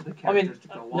rest of the characters to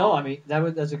go on.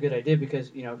 That's a good idea because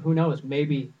who knows,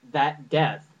 maybe that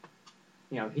death,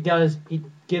 he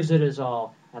gives it his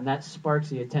all, and that sparks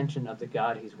the attention of the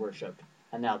god he's worshipped,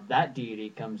 and now that deity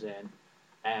comes in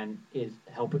and is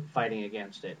fighting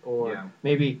against it, or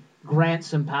maybe grant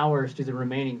some powers to the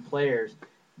remaining players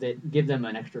that give them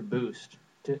an extra boost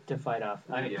to fight off.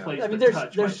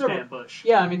 There's several. Bush.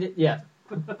 Yeah,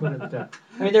 put it at that.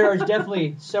 There are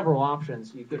definitely several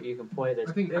options you can play this.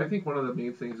 I think one of the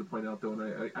main things to point out, though,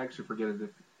 and I actually forget it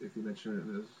if you mentioned it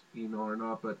in this email or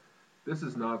not, but this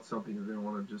is not something you're going to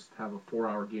want to just have a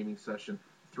 4-hour gaming session,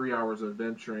 3 hours of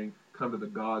adventuring, come to the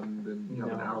god, and then you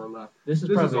have an hour left. This is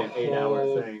probably an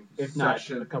 8-hour thing, if not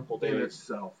session a couple days. in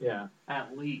itself. Yeah,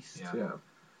 at least.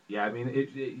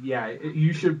 Yeah.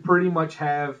 You should pretty much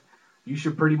have. You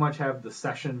should pretty much have the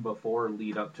session before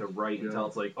lead up to until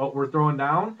it's like, oh, we're throwing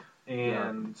down,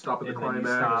 and stop at the climax.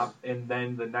 Stop, and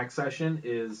then the next session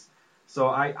is. So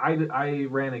I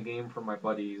ran a game for my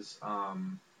buddies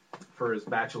for his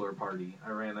bachelor party. I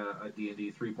ran a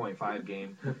D&D 3.5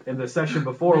 game. In the session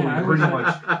before,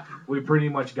 we pretty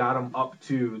much got him up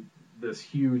to this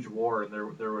huge war, and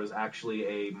there was actually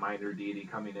a minor deity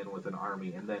coming in with an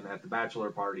army, and then at the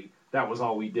bachelor party, that was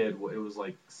all we did. It was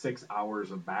like 6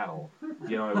 hours of battle.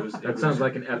 It Sounds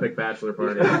like an epic bachelor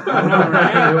party.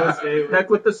 I know, right? Heck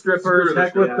with the strippers,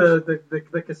 heck with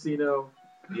the casino.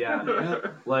 Yeah.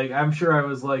 Like, I'm sure I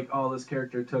was like, oh, this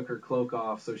character took her cloak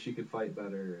off so she could fight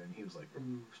better, and he was like,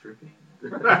 ooh, stripping.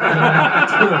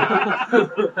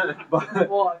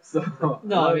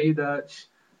 Dutch.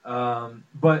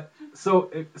 But so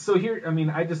here,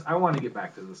 I want to get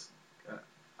back to this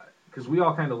because we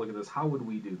all kind of look at this. How would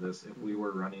we do this if we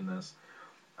were running this?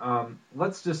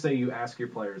 Let's just say you ask your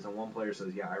players, and one player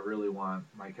says, "Yeah, I really want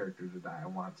my character to die. I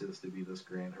want this to be this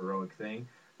grand heroic thing."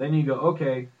 Then you go,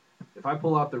 "Okay, if I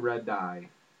pull out the red die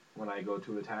when I go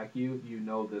to attack you,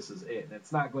 this is it, and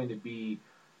it's not going to be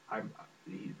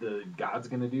the god's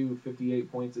going to do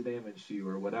 58 points of damage to you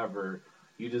or whatever."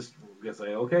 You just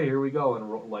say, okay, here we go,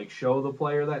 and show the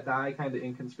player that die kind of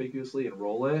inconspicuously and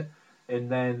roll it,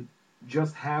 and then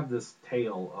just have this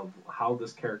tale of how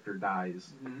this character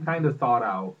dies, kind of thought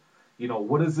out.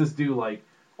 What does this do? Like,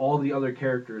 all the other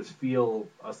characters feel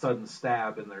a sudden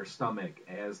stab in their stomach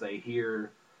as they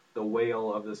hear the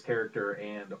wail of this character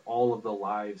and all of the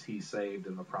lives he saved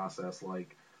in the process,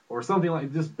 or something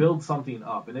like just build something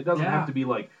up, and it doesn't have to be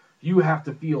like you have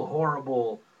to feel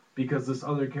horrible because this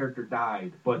other character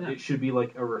died, but Yeah. it should be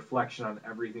like a reflection on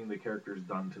everything the character's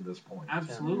done to this point.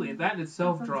 Absolutely, and that in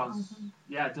itself That sounds draws. awesome.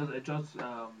 Yeah, it does.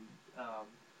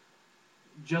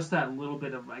 Just that little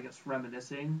bit of, I guess,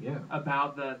 reminiscing Yeah.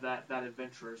 about that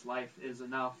adventurer's life is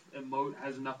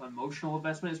has enough emotional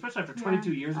investment, especially after Yeah.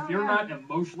 22 years. If Oh, you're yeah. not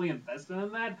emotionally invested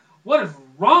in that, what is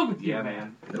wrong with you, Yeah,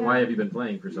 man? Then why have you been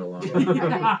playing for so long?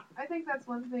 I think that's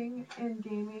one thing in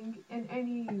gaming, in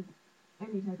any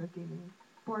type of gaming,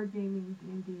 board gaming,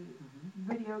 D&D,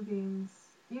 video games,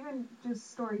 even just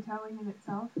storytelling in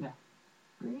itself. Yeah.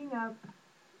 Bringing up,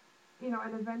 an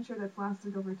adventure that's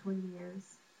lasted over 20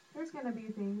 years. There's going to be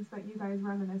things that you guys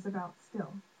reminisce about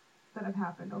still that have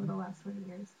happened over the last 20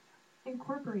 years.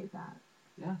 Incorporate that.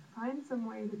 Yeah. Find some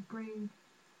way to bring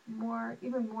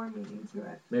even more meaning to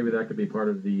it. Maybe that could be part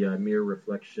of the mirror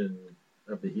reflection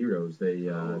of the heroes.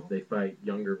 They fight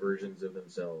younger versions of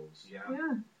themselves.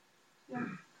 Yeah. Yeah.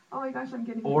 Oh my gosh, I'm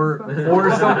getting Or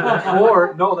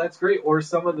goosebumps. no, that's great. Or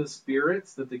some of the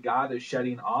spirits that the god is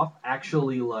shedding off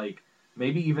actually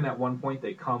maybe even at one point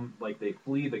they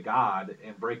flee the god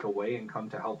and break away and come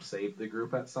to help save the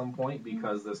group at some point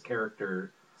because this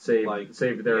character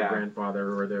saved their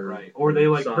grandfather or their or they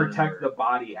son protect or- the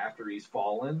body after he's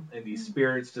fallen, and these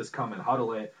spirits just come and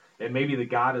huddle it, and maybe the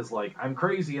god is like, I'm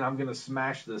crazy and I'm gonna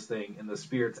smash this thing, and the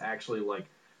spirits actually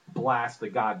blast the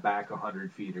god back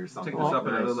 100 feet or something. Take this up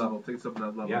another level.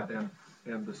 Yeah.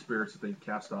 And the spirits that they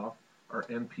cast off are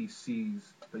NPCs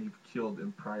that you've killed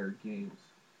in prior games.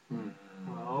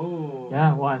 Oh.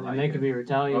 Yeah, one, and they could be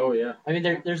retaliating. Oh yeah. I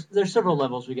mean, there's several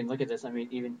levels we can look at this. I mean,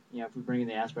 even if we bring in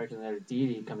the aspect of that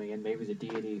deity coming in, maybe the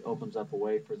deity opens up a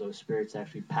way for those spirits to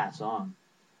actually pass on.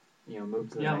 Move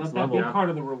to the next let that level. be part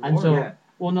of the reward. And so,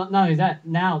 well, not only that,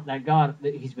 now that God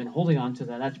that he's been holding on to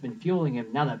that's been fueling him.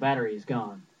 Now that battery is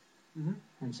gone,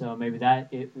 and so maybe that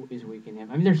is weakening him.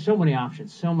 I mean, there's so many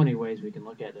options, so many ways we can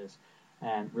look at this,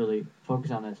 and really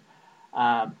focus on this.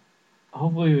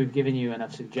 Hopefully, we've given you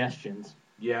enough suggestions.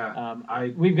 Yeah,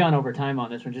 We've gone over time on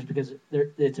this one just because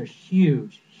it's a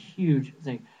huge, huge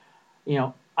thing.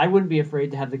 I wouldn't be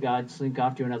afraid to have the god slink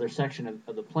off to another section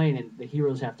of the plane, and the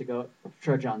heroes have to go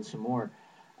trudge on some more.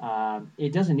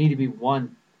 It doesn't need to be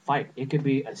one fight. It could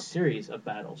be a series of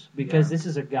battles because this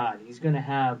is a god. He's going to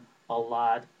have a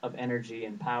lot of energy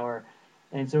and power,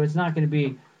 and so it's not going to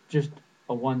be just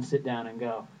a one sit down and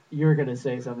go. You're going to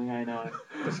say something, I know.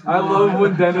 I love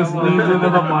when Dennis leans into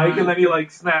the mic and then he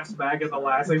snaps back at the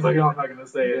last thing. He's like, oh, I'm not going to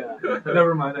say it.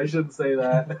 Never mind, I shouldn't say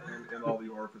that. And all the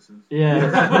orifices.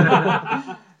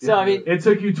 Yeah. So, I mean, it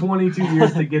took you 22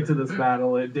 years to get to this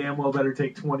battle. It damn well better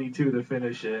take 22 to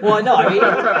finish it. Well, no, I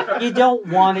mean, you don't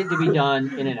want it to be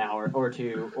done in an hour or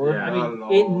two.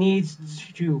 It needs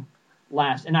to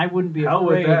last. And I wouldn't be Hell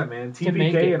afraid with that, man. to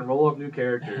make TPK it. and roll up new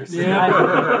characters. Yeah,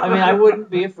 I wouldn't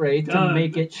be afraid to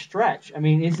make it stretch. I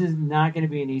mean, this is not going to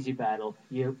be an easy battle.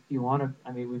 You want to.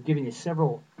 I mean, we've given you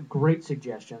several great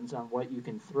suggestions on what you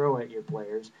can throw at your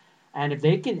players, and if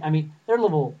they can, I mean, they're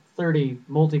level 30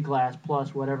 multi-class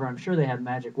plus whatever. I'm sure they have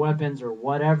magic weapons or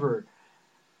whatever.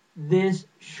 This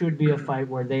should be a fight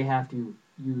where they have to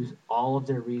use all of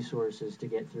their resources to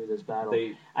get through this battle.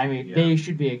 They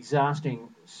should be exhausting,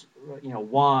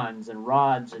 wands and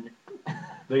rods and.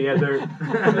 They're there we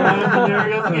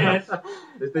go again.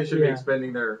 They should be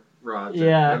expending their rods.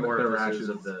 Yeah. And Their orifices rations.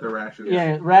 of the. Their rations.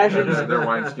 Yeah, rations. Their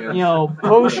wineskins.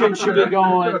 Potions should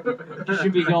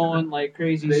be going like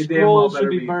crazy. They damn Scrolls well should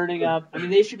be better be. burning up. I mean,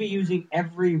 they should be using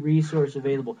every resource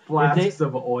available. Flasks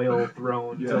of oil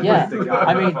thrown to Yeah, light the god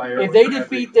I on mean, fire. if they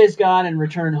defeat this god and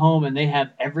return home and they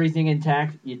have everything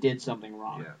intact, you did something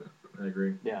wrong. I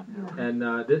agree. Yeah. And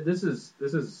this is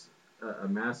a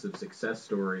massive success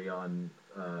story on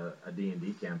a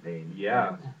D&D campaign.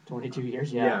 Yeah. 22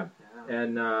 years. Yeah.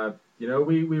 And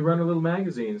we run a little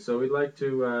magazine, so we'd like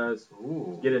to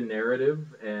get a narrative,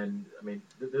 and I mean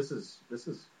this is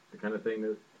the kind of thing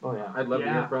that I'd love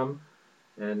to hear from,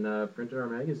 and print in our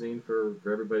magazine for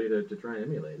everybody to try and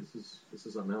emulate. This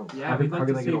is something else. Yeah, How we'd like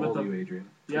can to I see get a what hold the of you, Adrian?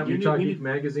 yeah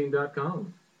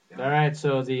UtahGeekMagazine.com. All right,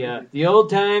 so the old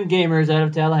time gamers out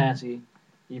of Tallahassee,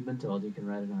 you've been told you can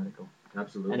write an article.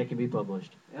 Absolutely. And it can be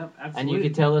published. Yep, absolutely. And you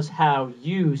can tell us how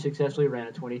you successfully ran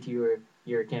a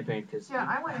 22-year campaign. Cause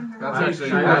I want to hear That's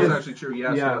that. actually true.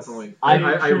 Yes, definitely. I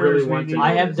really want to.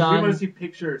 I have done. We want to see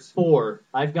pictures. 4.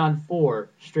 I've gone 4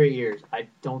 straight years. I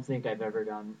don't think I've ever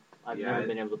gone. I've never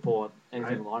been able to pull up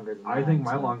anything longer than that. I think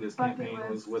my so. longest campaign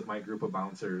was with my group of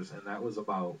bouncers, and that was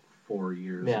about 4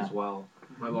 years as well.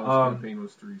 My longest campaign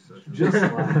was 3 sessions.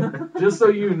 Just so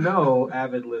you know,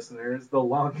 avid listeners, the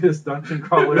longest Dungeon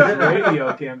Crawlers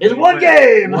radio campaign Is one went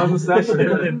game! One session.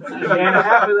 And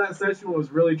half of that session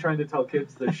was really trying to tell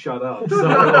kids to shut up. So.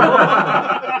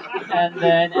 And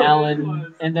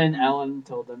then Alan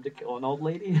told them to kill an old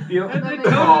lady. Yep.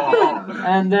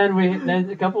 And then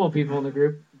a couple of people in the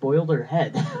group boiled her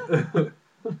head.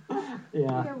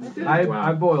 Yeah.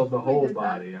 I boiled the whole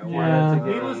body. I wanted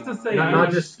to Needless to say, not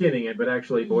just skinning it, but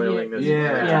actually boiling this.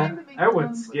 Yeah. I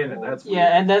wouldn't skin it. That's weird.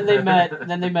 Yeah, and then they met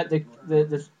the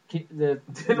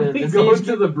Didn't we go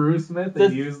to the Brewsmith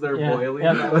and use their boiling?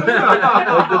 Yeah.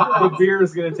 The beer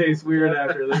is gonna taste weird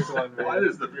after this one, man. Why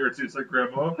does the beer taste like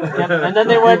grandma? Yep. And then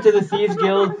they went to the Thieves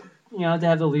Guild, to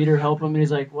have the leader help him, and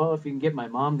he's like, well, if you can get my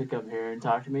mom to come here and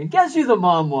talk to me. And guess who the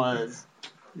mom was?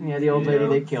 Yeah, the old lady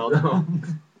they killed.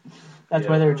 That's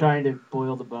why they were trying to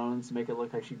boil the bones to make it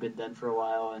look like she'd been dead for a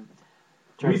while. And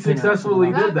we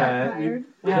successfully did that.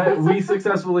 Yeah. We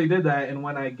successfully did that, and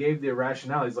when I gave the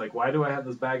rationale, he's like, why do I have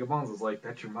this bag of bones? I was like,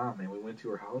 that's your mom, man. We went to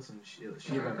her house, and she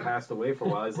had been passed away for a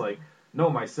while. He's like, no,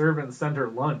 my servant sent her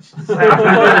lunch.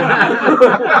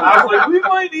 I was like, we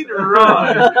might need to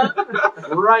run.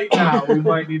 Right now, we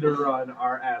might need to run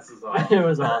our asses off. It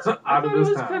was awesome. Out of this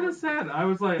It was town. kind of sad. I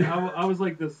was like a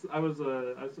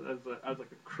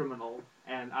criminal,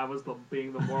 and I was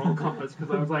being the moral compass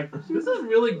because I was like, this is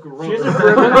really gross. She's a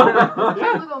criminal.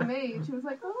 That little maid, she was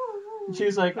like, oh. She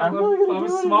was like, I I'm really gonna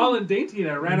was do it. small and dainty,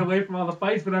 and I ran away from all the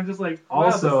fights. But I'm just like, wow,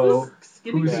 Also, this is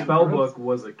skinny whose and spell gross. book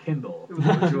was a Kindle,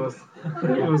 which was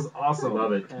it was awesome.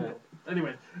 Love it.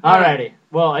 Anyway, Alrighty.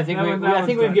 Well, I think That we've one's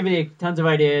done. given you tons of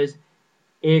ideas.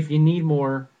 If you need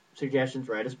more suggestions,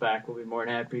 write us back. We'll be more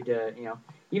than happy to,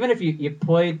 even if you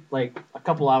played like a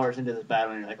couple hours into this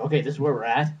battle and you're like, okay, this is where we're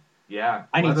at. Yeah,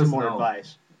 I need let some us more know.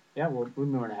 advice. Yeah, we'll be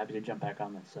more than happy to jump back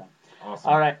on this. So,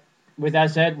 Awesome. all right. With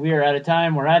that said, we are out of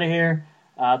time. We're out of here.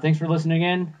 Thanks for listening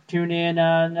in. Tune in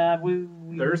on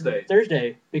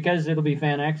Thursday, because it'll be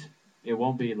FanX. It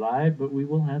won't be live, but we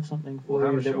will have something for We'll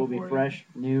have you a that show will be for you. fresh,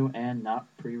 new, and not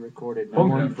pre-recorded. No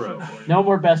Funky more, fresh. no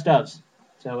more best ofs.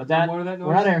 So with that, more of that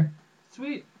we're out of noise? here.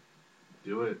 Sweet.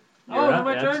 Do it. Oh, is it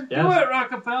my Yes, turn? yes. Do it,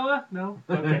 Rockefeller. No.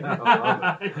 Okay. I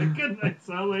love Good night,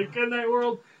 Sully. Good night,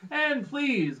 world. And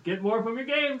please get more from your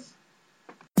games.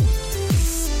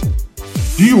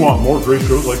 Do you want more great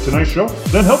shows like tonight's show?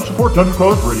 Then help support Dungeon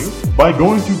Crawlers Radio by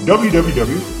going to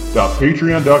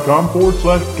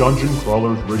www.patreon.com/Dungeon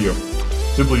Crawlers Radio.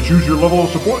 Simply choose your level of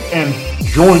support and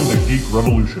join the Geek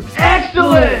Revolution.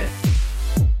 Excellent!